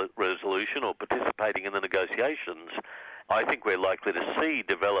co-sponsoring the resolution or participating in the negotiations. I think we're likely to see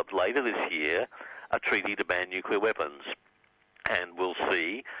developed later this year a treaty to ban nuclear weapons. And we'll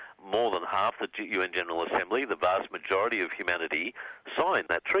see more than half the UN General Assembly, the vast majority of humanity, sign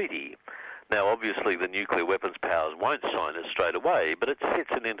that treaty. Now, obviously, the nuclear weapons powers won't sign it straight away, but it sets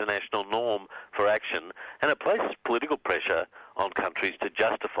an international norm for action, and it places political pressure on countries to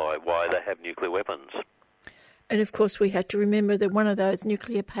justify why they have nuclear weapons. And, of course, we have to remember that one of those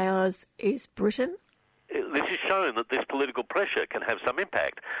nuclear powers is Britain. This has shown that this political pressure can have some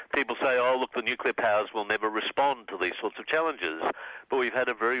impact. People say, oh, look, the nuclear powers will never respond to these sorts of challenges. But we've had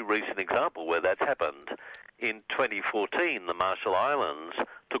a very recent example where that's happened. In 2014, the Marshall Islands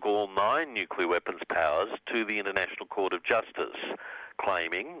took all 9 nuclear weapons powers to the International Court of Justice,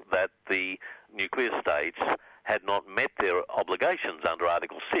 claiming that the nuclear states had not met their obligations under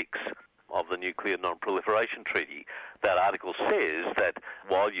Article 6 of the Nuclear Non-Proliferation Treaty. That article says that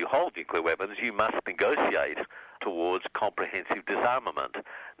while you hold nuclear weapons, you must negotiate towards comprehensive disarmament.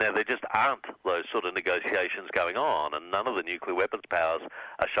 Now, there just aren't those sort of negotiations going on, and none of the nuclear weapons powers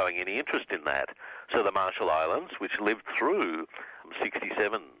are showing any interest in that. So the Marshall Islands, which lived through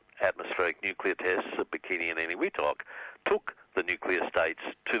 67 atmospheric nuclear tests at Bikini and Eniwetok, took the nuclear states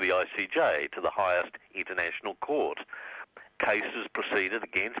to the ICJ, to the highest international court. Cases proceeded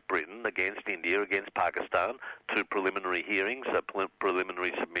against Britain, against India, against Pakistan, to preliminary hearings,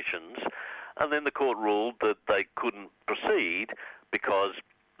 preliminary submissions, and then the court ruled that they couldn't proceed because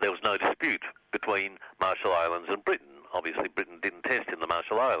there was no dispute between Marshall Islands and Britain. Obviously, Britain didn't test in the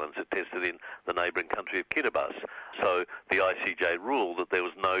Marshall Islands, it tested in the neighbouring country of Kiribati. So the ICJ ruled that there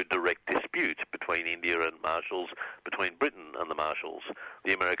was no direct dispute between India and Marshalls, between Britain and the Marshalls.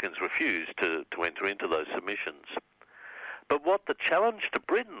 The Americans refused to enter into those submissions. But what the challenge to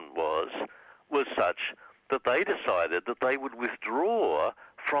Britain was such that they decided that they would withdraw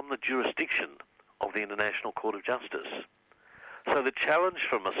from the jurisdiction of the International Court of Justice. So the challenge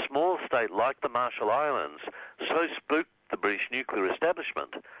from a small state like the Marshall Islands so spooked the British nuclear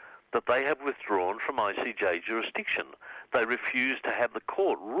establishment that they have withdrawn from ICJ jurisdiction. They refused to have the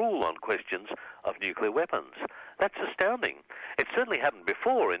court rule on questions of nuclear weapons. That's astounding. It certainly happened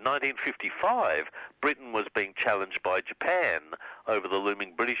before. In 1955, Britain was being challenged by Japan over the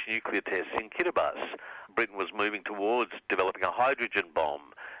looming British nuclear tests in Kiribati. Britain was moving towards developing a hydrogen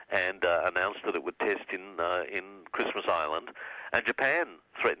bomb and announced that it would test in Christmas Island. And Japan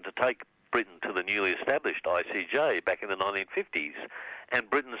threatened to take Britain to the newly established ICJ back in the 1950s. And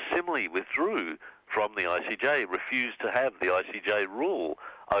Britain similarly withdrew from the ICJ, refused to have the ICJ rule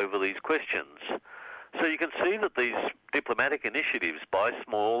over these questions. So you can see that these diplomatic initiatives by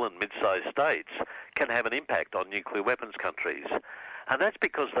small and mid-sized states can have an impact on nuclear weapons countries. And that's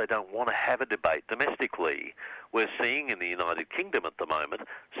because they don't want to have a debate domestically. We're seeing in the United Kingdom at the moment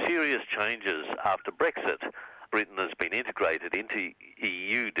serious changes after Brexit. Britain has been integrated into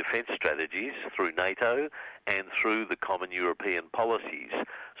EU defence strategies through NATO and through the common European policies.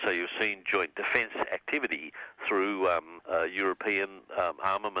 So you've seen joint defence activity through European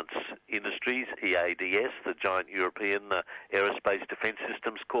armaments industries, EADS, the giant European Aerospace Defence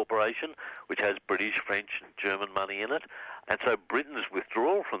Systems Corporation, which has British, French and German money in it. And so Britain's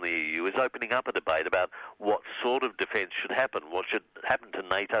withdrawal from the EU is opening up a debate about what sort of defence should happen, what should happen to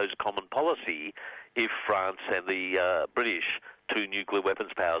NATO's common policy if France and the British, two nuclear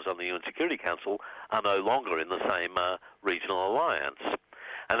weapons powers on the UN Security Council, are no longer in the same regional alliance.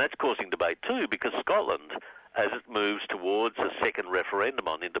 And that's causing debate too, because Scotland, as it moves towards a second referendum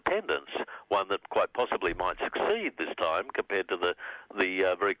on independence, one that quite possibly might succeed this time compared to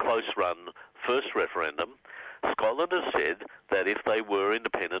the very close-run first referendum, Scotland has said that if they were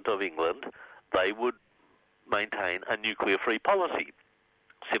independent of England, they would maintain a nuclear-free policy,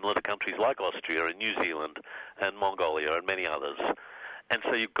 similar to countries like Austria and New Zealand and Mongolia and many others. And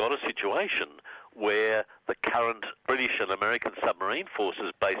so you've got a situation where the current British and American submarine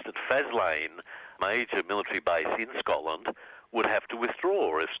forces based at Faslane, major military base in Scotland, would have to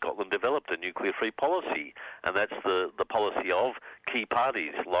withdraw if Scotland developed a nuclear-free policy. And that's the policy of key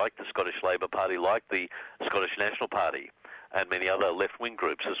parties like the Scottish Labour Party, like the Scottish National Party, and many other left-wing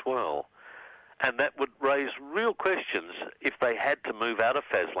groups as well. And that would raise real questions. If they had to move out of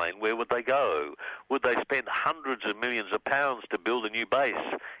Faslane, where would they go? Would they spend hundreds of millions of pounds to build a new base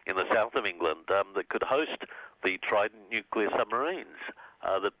in the south of England that could host the Trident nuclear submarines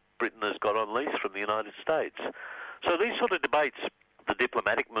that Britain has got on lease from the United States? So these sort of debates, the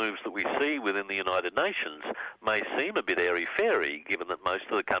diplomatic moves that we see within the United Nations, may seem a bit airy-fairy, given that most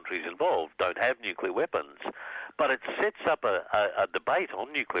of the countries involved don't have nuclear weapons. But it sets up a debate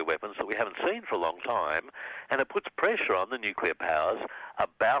on nuclear weapons that we haven't seen for a long time, and it puts pressure on the nuclear powers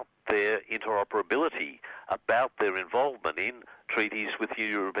about their interoperability, about their involvement in treaties with the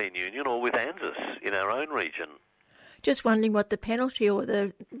European Union or with ANZUS in our own region. Just wondering what the penalty or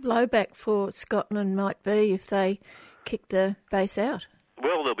the blowback for Scotland might be if they kick the base out.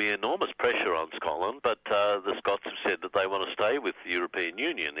 Well, there'll be enormous pressure on Scotland, but the Scots have said that they want to stay with the European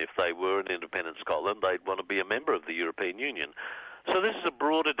Union. If they were an independent Scotland, they'd want to be a member of the European Union. So this is a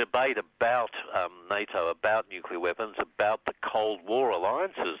broader debate about NATO, about nuclear weapons, about the Cold War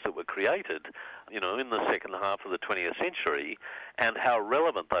alliances that were created, in the second half of the 20th century, and how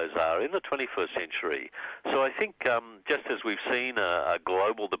relevant those are in the 21st century. So I think just as we've seen a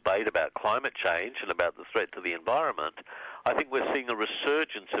global debate about climate change and about the threat to the environment, I think we're seeing a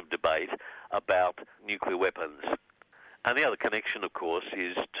resurgence of debate about nuclear weapons. And the other connection, of course,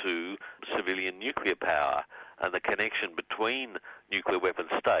 is to civilian nuclear power and the connection between nuclear weapon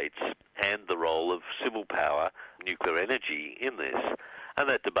states and the role of civil power, nuclear energy in this. And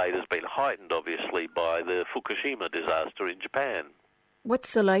that debate has been heightened, obviously, by the Fukushima disaster in Japan.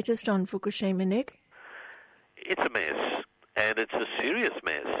 What's the latest on Fukushima, Nick? It's a mess, and it's a serious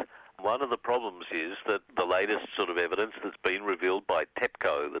mess. One of the problems is that the latest sort of evidence that's been revealed by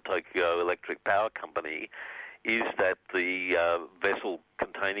TEPCO, the Tokyo Electric Power Company, is that the vessel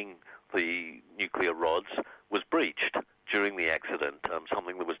containing the nuclear rods was breached during the accident,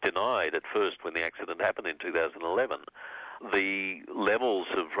 something that was denied at first when the accident happened in 2011. The levels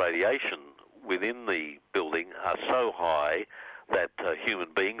of radiation within the building are so high that human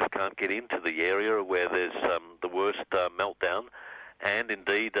beings can't get into the area where there's the worst meltdown. And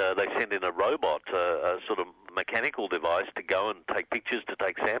indeed, they send in a robot, a sort of mechanical device to go and take pictures, to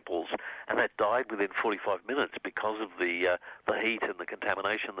take samples, and that died within 45 minutes because of the heat and the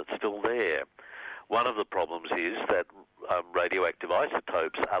contamination that's still there. One of the problems is that radioactive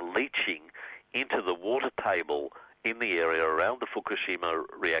isotopes are leaching into the water table in the area around the Fukushima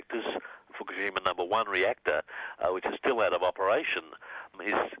reactors. Fukushima number 1 reactor, which is still out of operation,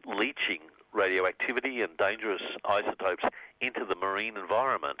 is leaching radioactivity and dangerous isotopes into the marine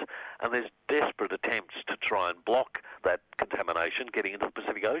environment, and there's desperate attempts to try and block that contamination getting into the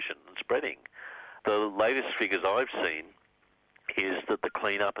Pacific Ocean and spreading. The latest figures I've seen is that the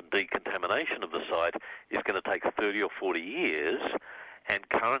clean-up and decontamination of the site is going to take 30 or 40 years, and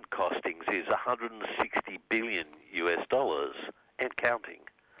current costings is $160 billion and counting.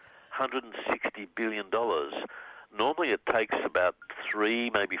 $160 billion. Normally it takes about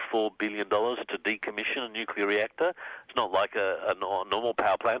 $3, maybe $4 billion to decommission a nuclear reactor. It's not like a normal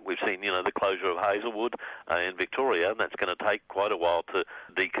power plant. We've seen, the closure of Hazelwood in Victoria, and that's going to take quite a while to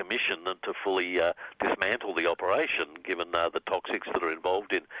decommission and to fully dismantle the operation, given the toxics that are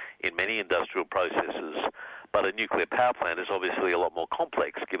involved in many industrial processes. But a nuclear power plant is obviously a lot more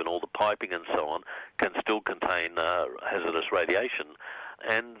complex, given all the piping and so on, can still contain hazardous radiation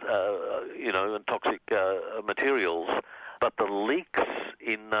and and toxic materials. But the leaks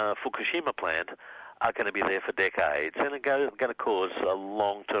in Fukushima plant are going to be there for decades, and are going to cause a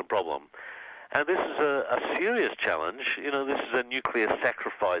long-term problem. And this is a serious challenge. This is a nuclear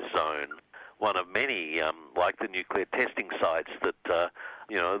sacrifice zone, one of many, like the nuclear testing sites that,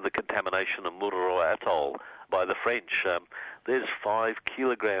 the contamination of Mururoa Atoll by the French. There's 5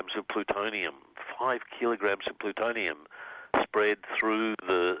 kilograms of plutonium. 5 kilograms of plutonium spread through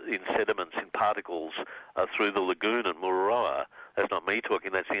in sediments, in particles, through the lagoon at Mururoa. That's not me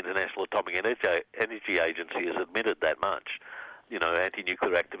talking, that's the International Atomic Energy Agency has admitted that much. You know,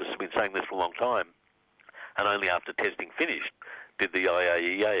 anti-nuclear activists have been saying this for a long time, and only after testing finished did the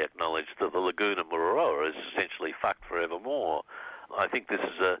IAEA acknowledge that the lagoon at Mururoa is essentially fucked forevermore. I think this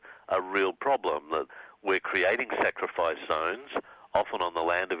is a real problem, that we're creating sacrifice zones, often on the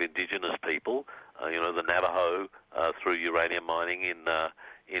land of indigenous people, the Navajo through uranium mining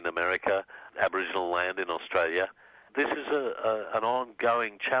in America, Aboriginal land in Australia. This is an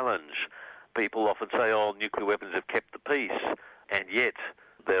ongoing challenge. People often say, nuclear weapons have kept the peace, and yet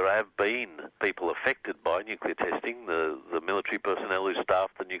there have been people affected by nuclear testing, the military personnel who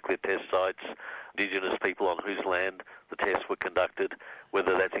staffed the nuclear test sites, indigenous people on whose land the tests were conducted,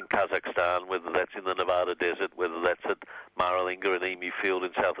 whether that's in Kazakhstan, whether that's in the Nevada desert, whether that's at Maralinga and Emu Field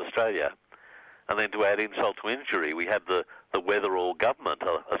in South Australia. And then to add insult to injury, we had the Weatherall government,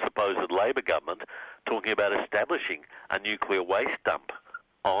 a supposed Labor government, talking about establishing a nuclear waste dump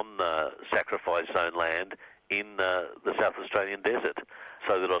on sacrifice zone land in the South Australian desert,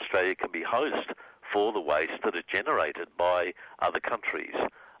 so that Australia can be host for the waste that is generated by other countries.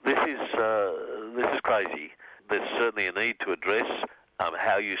 This is crazy. There's certainly a need to address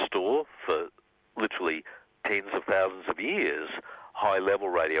how you store for literally tens of thousands of years high-level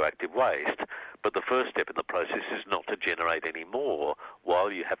radioactive waste. But the first step in the process is not to generate any more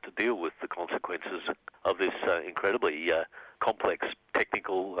while you have to deal with the consequences of this incredibly complex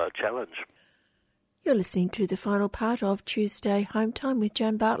technical challenge. You're listening to the final part of Tuesday Home Time with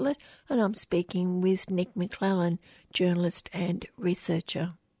Joan Bartlett, and I'm speaking with Nick McClellan, journalist and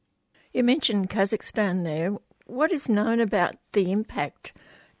researcher. You mentioned Kazakhstan there. What is known about the impact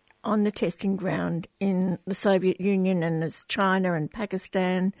on the testing ground in the Soviet Union, and there's China and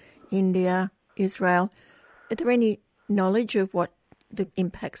Pakistan, India, Israel? Are there any knowledge of what the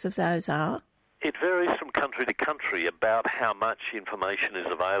impacts of those are? It varies from country to country about how much information is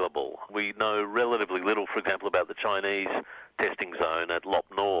available. We know relatively little, for example, about the Chinese testing zone at Lop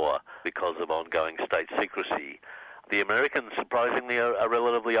Nor because of ongoing state secrecy. The Americans, surprisingly, are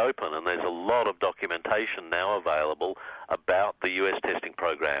relatively open, and there's a lot of documentation now available about the US testing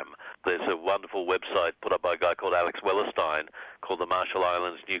program. There's a wonderful website put up by a guy called Alex Wellerstein called the Marshall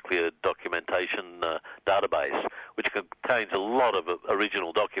Islands Nuclear Documentation Database, which contains a lot of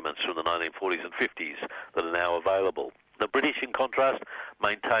original documents from the 1940s and 50s that are now available. The British, in contrast,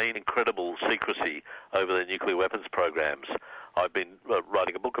 maintain incredible secrecy over their nuclear weapons programs. I've been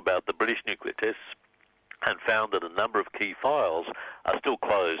writing a book about the British nuclear tests and found that a number of key files are still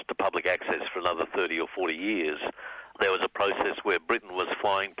closed to public access for another 30 or 40 years. There was a process where Britain was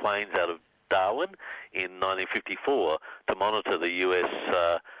flying planes out of Darwin in 1954 to monitor the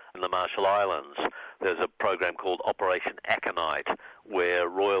US in the Marshall Islands. There's a program called Operation Aconite, where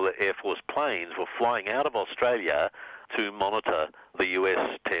Royal Air Force planes were flying out of Australia to monitor the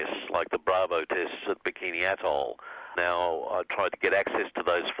US tests, like the Bravo tests at Bikini Atoll. Now, I tried to get access to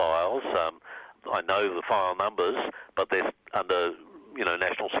those files. I know the file numbers, but they're under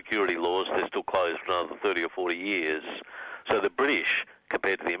national security laws, they're still closed for another 30 or 40 years. So the British,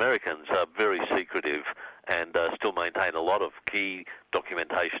 compared to the Americans, are very secretive and still maintain a lot of key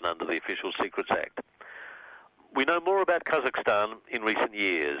documentation under the Official Secrets Act. We know more about Kazakhstan in recent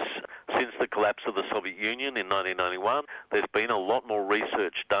years. Since the collapse of the Soviet Union in 1991, there's been a lot more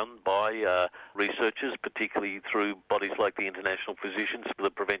research done by researchers, particularly through bodies like the International Physicians for the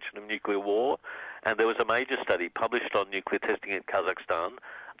Prevention of Nuclear War. And there was a major study published on nuclear testing in Kazakhstan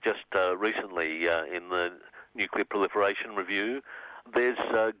just recently in the Nuclear Proliferation Review. There's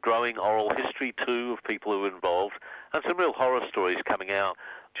growing oral history, too, of people who were involved, and some real horror stories coming out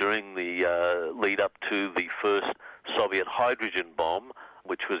during the lead-up to the first Soviet hydrogen bomb,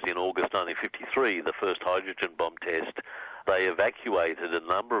 which was in August 1953, the first hydrogen bomb test. They evacuated a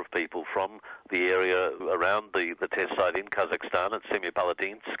number of people from the area around the test site in Kazakhstan at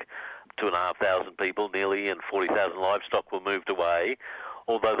Semipalatinsk. 2,500 people nearly, and 40,000 livestock were moved away,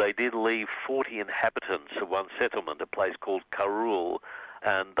 although they did leave 40 inhabitants of one settlement, a place called Karul,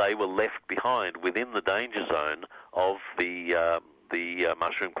 and they were left behind within the danger zone of the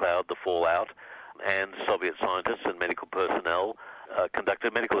mushroom cloud, the fallout, and Soviet scientists and medical personnel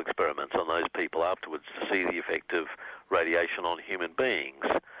conducted medical experiments on those people afterwards to see the effect of radiation on human beings.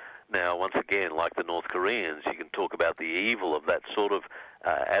 Now, once again, like the North Koreans, you can talk about the evil of that sort of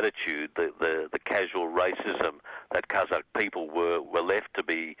attitude, the casual racism that Kazakh people were left to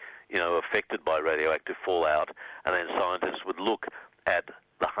be, affected by radioactive fallout, and then scientists would look at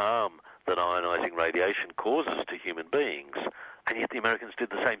the harm that ionising radiation causes to human beings. And yet the Americans did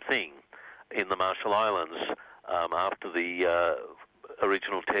the same thing in the Marshall Islands after the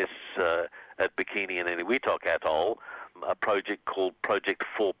original tests at Bikini and Eniwetok Atoll. A project called Project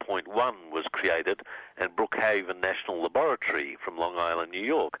 4.1 was created, and Brookhaven National Laboratory from Long Island, New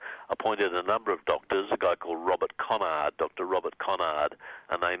York, appointed a number of doctors, a guy called Robert Conard, Dr. Robert Conard,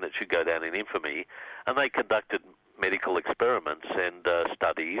 a name that should go down in infamy, and they conducted medical experiments and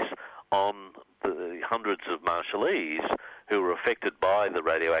studies on the hundreds of Marshallese who were affected by the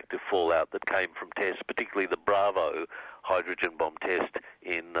radioactive fallout that came from tests, particularly the Bravo hydrogen bomb test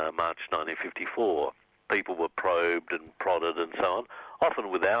in March 1954. People were probed and prodded and so on,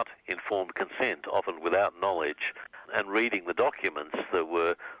 often without informed consent, often without knowledge. And reading the documents that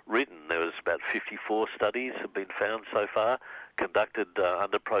were written, there was about 54 studies have been found so far, conducted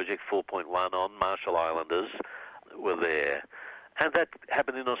under Project 4.1 on Marshall Islanders were there. And that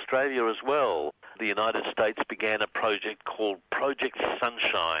happened in Australia as well. The United States began a project called Project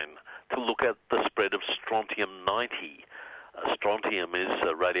Sunshine to look at the spread of strontium-90. Strontium is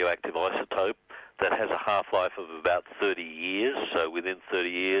a radioactive isotope that has a half-life of about 30 years, so within 30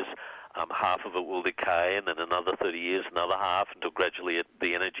 years half of it will decay, and then another 30 years, another half, until gradually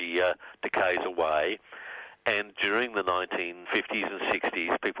the energy decays away. And during the 1950s and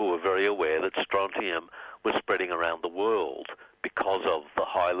 60s, people were very aware that strontium was spreading around the world because of the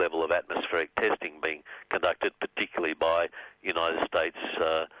high level of atmospheric testing being conducted, particularly by United States,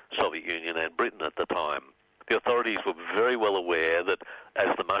 Soviet Union and Britain at the time. The authorities were very well aware that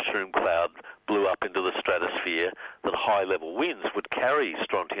as the mushroom cloud blew up into the stratosphere, that high-level winds would carry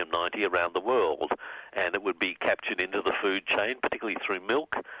strontium-90 around the world, and it would be captured into the food chain, particularly through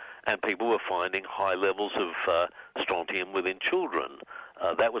milk, and people were finding high levels of strontium within children.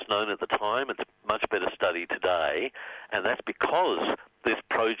 That was known at the time. It's much better studied today, and that's because this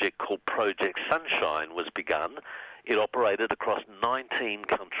project called Project Sunshine was begun. It operated across 19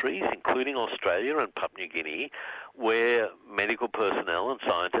 countries, including Australia and Papua New Guinea, where medical personnel and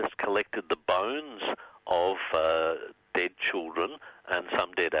scientists collected the bones of dead children and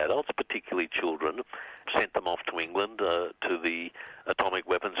some dead adults, particularly children, sent them off to England, to the Atomic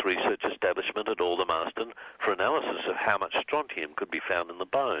Weapons Research Establishment at Aldermaston for analysis of how much strontium could be found in the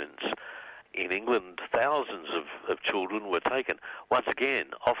bones. In England, thousands of children were taken, once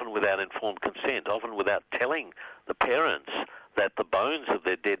again, often without informed consent, often without telling the parents that the bones of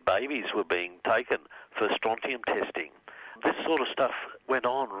their dead babies were being taken for strontium testing. This sort of stuff went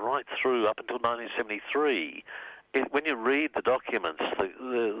on right through up until 1973. When you read the documents,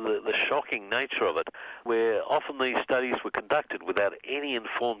 the shocking nature of it, where often these studies were conducted without any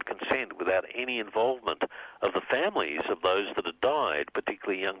informed consent, without any involvement of the families of those that had died,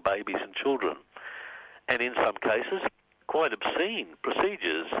 particularly young babies and children. And in some cases, quite obscene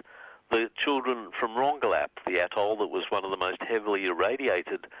procedures. The children from Rongelap, the atoll that was one of the most heavily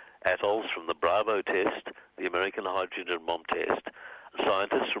irradiated atolls from the Bravo test, the American hydrogen bomb test,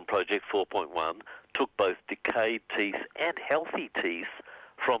 scientists from Project 4.1 took both decayed teeth and healthy teeth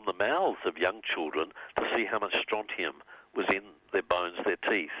from the mouths of young children to see how much strontium was in their bones, their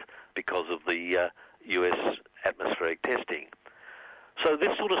teeth, because of the US atmospheric testing. So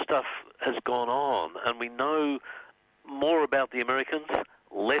this sort of stuff has gone on, and we know more about the Americans,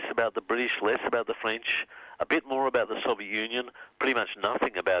 less about the British, less about the French, a bit more about the Soviet Union, pretty much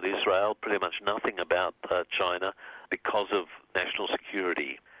nothing about Israel, pretty much nothing about China, because of national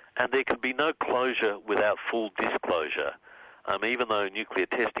security. And there can be no closure without full disclosure. Even though nuclear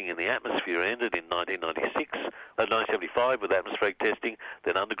testing in the atmosphere ended in 1975 with atmospheric testing,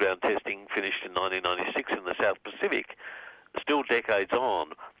 then underground testing finished in 1996 in the South Pacific. Still decades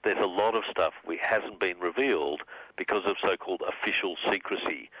on, there's a lot of stuff which hasn't been revealed because of so-called official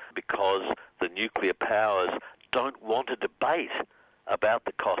secrecy, because the nuclear powers don't want to debate about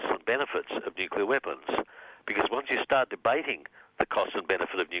the costs and benefits of nuclear weapons. Because once you start debating the cost and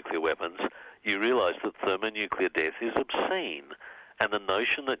benefit of nuclear weapons, you realise that thermonuclear death is obscene. And the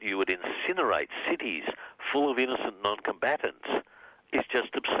notion that you would incinerate cities full of innocent non-combatants is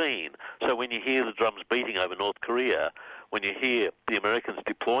just obscene. So when you hear the drums beating over North Korea, when you hear the Americans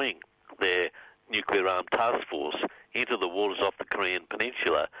deploying their nuclear-armed task force into the waters off the Korean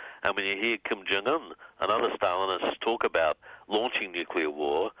peninsula, and when you hear Kim Jong-un and other Stalinists talk about launching nuclear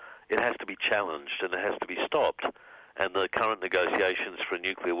war, it has to be challenged and it has to be stopped. And the current negotiations for a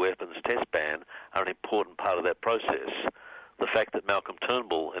nuclear weapons test ban are an important part of that process. The fact that Malcolm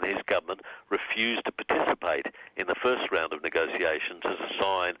Turnbull and his government refused to participate in the first round of negotiations is a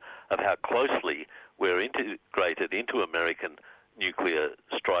sign of how closely we're integrated into American nuclear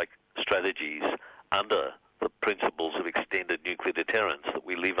strike strategies under the principles of extended nuclear deterrence, that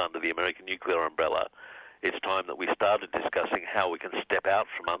we live under the American nuclear umbrella. It's time that we started discussing how we can step out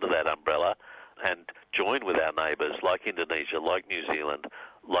from under that umbrella and join with our neighbours like Indonesia, like New Zealand,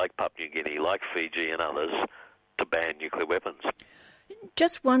 like Papua New Guinea, like Fiji and others to ban nuclear weapons.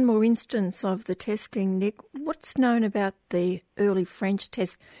 Just one more instance of the testing, Nick. What's known about the early French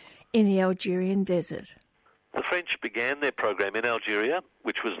tests in the Algerian desert? The French began their program in Algeria,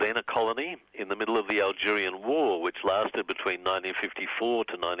 which was then a colony, in the middle of the Algerian War, which lasted between 1954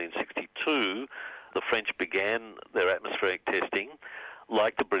 to 1962. The French began their atmospheric testing,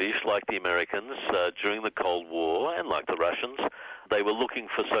 like the British, like the Americans, during the Cold War, and like the Russians. They were looking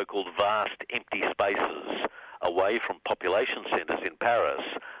for so-called vast empty spaces away from population centres in Paris.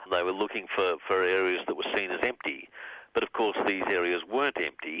 They were looking for areas that were seen as empty. But of course these areas weren't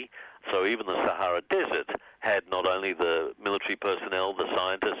empty, so even the Sahara Desert had not only the military personnel, the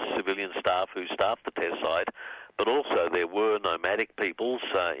scientists, civilian staff who staffed the test site, but also there were nomadic peoples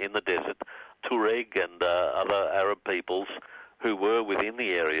in the desert, Tuareg and other Arab peoples who were within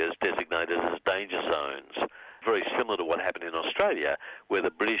the areas designated as danger zones. Very similar to what happened in Australia, where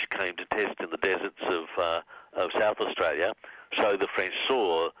the British came to test in the deserts of South Australia, so the French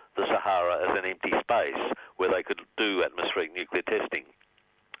saw the Sahara as an empty space where they could do atmospheric nuclear testing.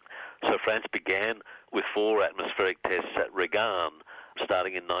 So France began with 4 atmospheric tests at Regan,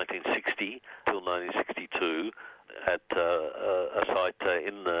 starting in 1960 till 1962, at a site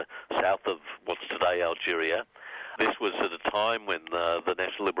in the south of what's today Algeria. This was at a time when the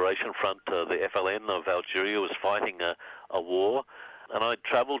National Liberation Front, the FLN of Algeria, was fighting a war. And I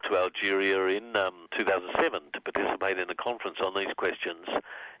travelled to Algeria in 2007 to participate in a conference on these questions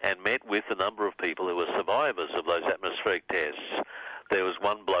and met with a number of people who were survivors of those atmospheric tests. There was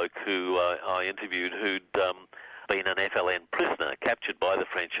one bloke who I interviewed who'd been an FLN prisoner, captured by the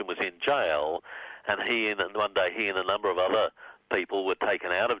French and was in jail. And one day he and a number of other people were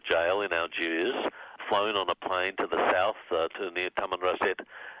taken out of jail in Algiers, flown on a plane to the south, to near Tamanrasset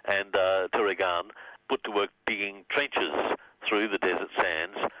and to Regan, put to work digging trenches through the desert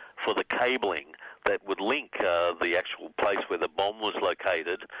sands for the cabling that would link the actual place where the bomb was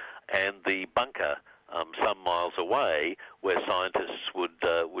located and the bunker some miles away, where scientists would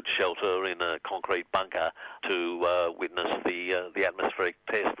shelter in a concrete bunker to witness the atmospheric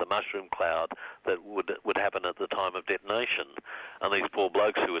test, the mushroom cloud that would happen at the time of detonation. And these poor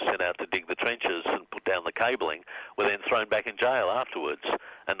blokes who were sent out to dig the trenches and put down the cabling were then thrown back in jail afterwards.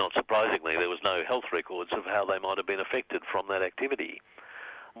 And not surprisingly, there was no health records of how they might have been affected from that activity.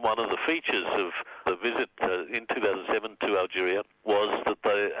 One of the features of the visit in 2007 to Algeria was that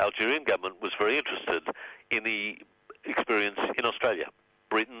the Algerian government was very interested in the experience in Australia.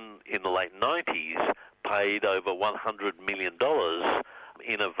 Britain, in the late 90s, paid over $100 million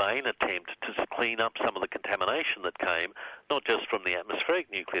in a vain attempt to clean up some of the contamination that came, not just from the atmospheric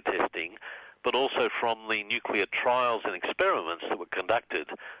nuclear testing, but also from the nuclear trials and experiments that were conducted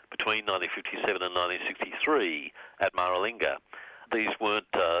between 1957 and 1963 at Maralinga. These weren't,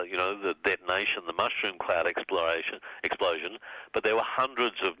 the detonation, the mushroom cloud explosion, but there were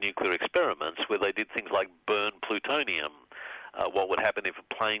hundreds of nuclear experiments where they did things like burn plutonium. What would happen if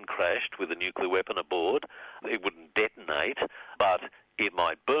a plane crashed with a nuclear weapon aboard? It wouldn't detonate, but it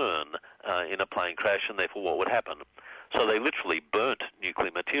might burn in a plane crash, and therefore what would happen? So they literally burnt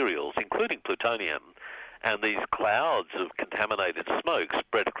nuclear materials, including plutonium, and these clouds of contaminated smoke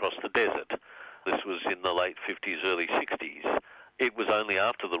spread across the desert. This was in the late 50s, early 60s. It was only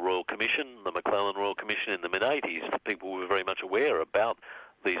after the Royal Commission, the McClellan Royal Commission in the mid-80s, that people were very much aware about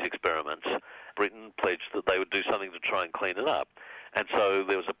these experiments. Britain pledged that they would do something to try and clean it up. And so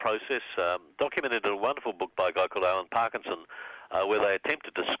there was a process documented in a wonderful book by a guy called Alan Parkinson, where they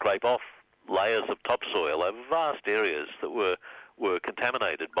attempted to scrape off layers of topsoil over vast areas that were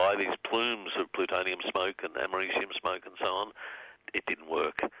contaminated by these plumes of plutonium smoke and americium smoke and so on. It didn't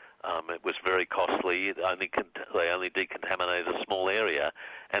work. It was very costly. They only decontaminated a small area,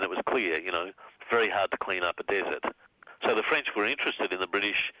 and it was clear, very hard to clean up a desert. So the French were interested in the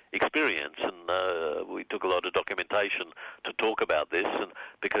British experience, and we took a lot of documentation to talk about this, and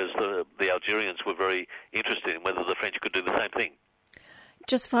because the Algerians were very interested in whether the French could do the same thing.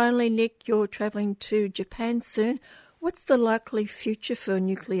 Just finally, Nick, you're travelling to Japan soon. What's the likely future for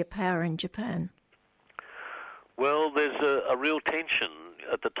nuclear power in Japan? Well, there's a real tension.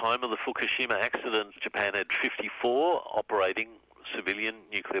 At the time of the Fukushima accident, Japan had 54 operating civilian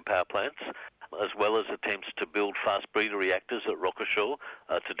nuclear power plants, as well as attempts to build fast breeder reactors at Rokusho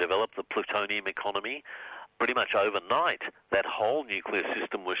to develop the plutonium economy. Pretty much overnight, that whole nuclear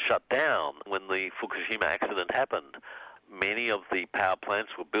system was shut down when the Fukushima accident happened. Many of the power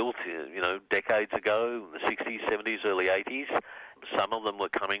plants were built, decades ago, in the 60s, 70s, early 80s. Some of them were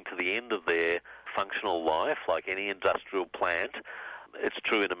coming to the end of their functional life, like any industrial plant. It's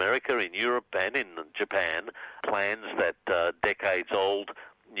true in America, in Europe, and in Japan. Plans that decades-old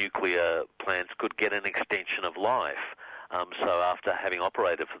nuclear plants could get an extension of life. So after having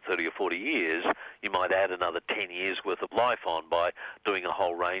operated for 30 or 40 years, you might add another 10 years worth of life on by doing a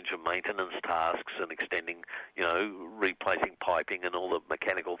whole range of maintenance tasks and extending, replacing piping and all the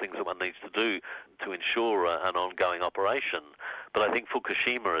mechanical things that one needs to do to ensure an ongoing operation. But I think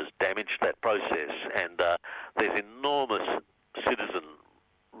Fukushima has damaged that process, and there's enormous citizen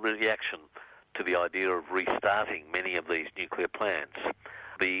reaction to the idea of restarting many of these nuclear plants.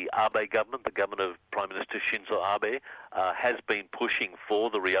 The Abe government, the government of Prime Minister Shinzo Abe, has been pushing for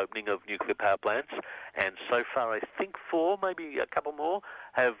the reopening of nuclear power plants, and so far I think 4, maybe a couple more,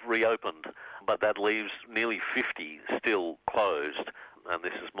 have reopened, but that leaves nearly 50 still closed, and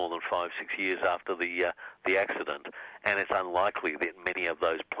this is more than 5-6 years after the accident, and it's unlikely that many of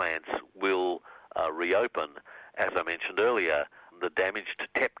those plants will reopen. As I mentioned earlier, the damage to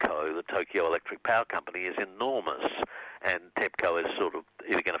TEPCO, the Tokyo Electric Power Company, is enormous, and TEPCO is sort of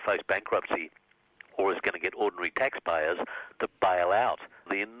either going to face bankruptcy or is going to get ordinary taxpayers to bail out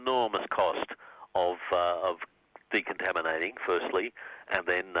the enormous cost of decontaminating, firstly, and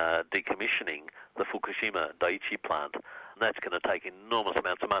then decommissioning the Fukushima Daiichi plant. And that's going to take enormous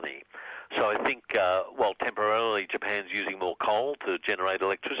amounts of money. So I think while temporarily Japan's using more coal to generate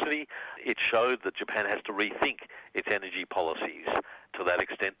electricity, it showed that Japan has to rethink its energy policies. To that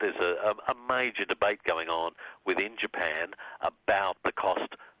extent, there's a major debate going on within Japan about the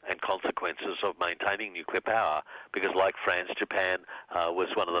cost and consequences of maintaining nuclear power, because like France, Japan was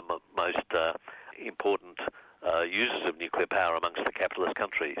one of the most important users of nuclear power amongst the capitalist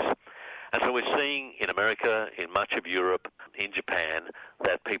countries. And so we're seeing in America, in much of Europe, in Japan,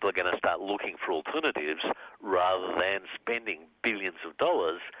 that people are going to start looking for alternatives rather than spending billions of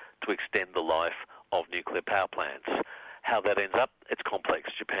dollars to extend the life of nuclear power plants. How that ends up, it's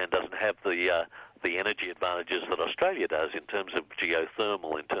complex. Japan doesn't have the energy advantages that Australia does in terms of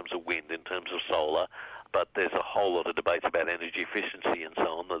geothermal, in terms of wind, in terms of solar, but there's a whole lot of debates about energy efficiency and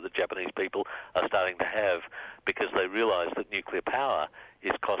so on that the Japanese people are starting to have, because they realise that nuclear power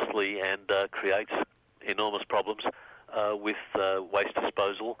is costly and creates enormous problems with waste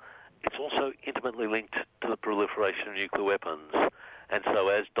disposal. It's also intimately linked to the proliferation of nuclear weapons. And so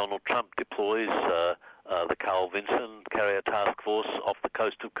as Donald Trump deploys the Carl Vinson carrier task force off the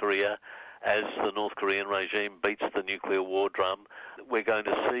coast of Korea, as the North Korean regime beats the nuclear war drum, we're going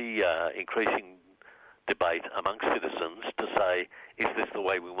to see increasing debate amongst citizens to say, is this the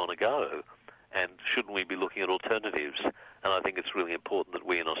way we want to go? And shouldn't we be looking at alternatives? And I think it's really important that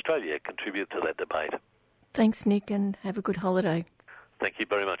we in Australia contribute to that debate. Thanks, Nick, and have a good holiday. Thank you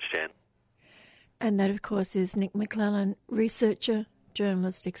very much, Jan. And that, of course, is Nick McClellan, researcher,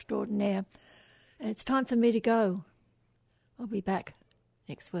 journalist extraordinaire. And it's time for me to go. I'll be back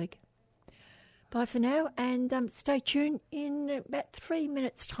next week. Bye for now, and stay tuned. In about 3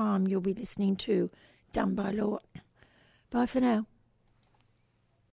 minutes' time, you'll be listening to Done by Law. Bye for now.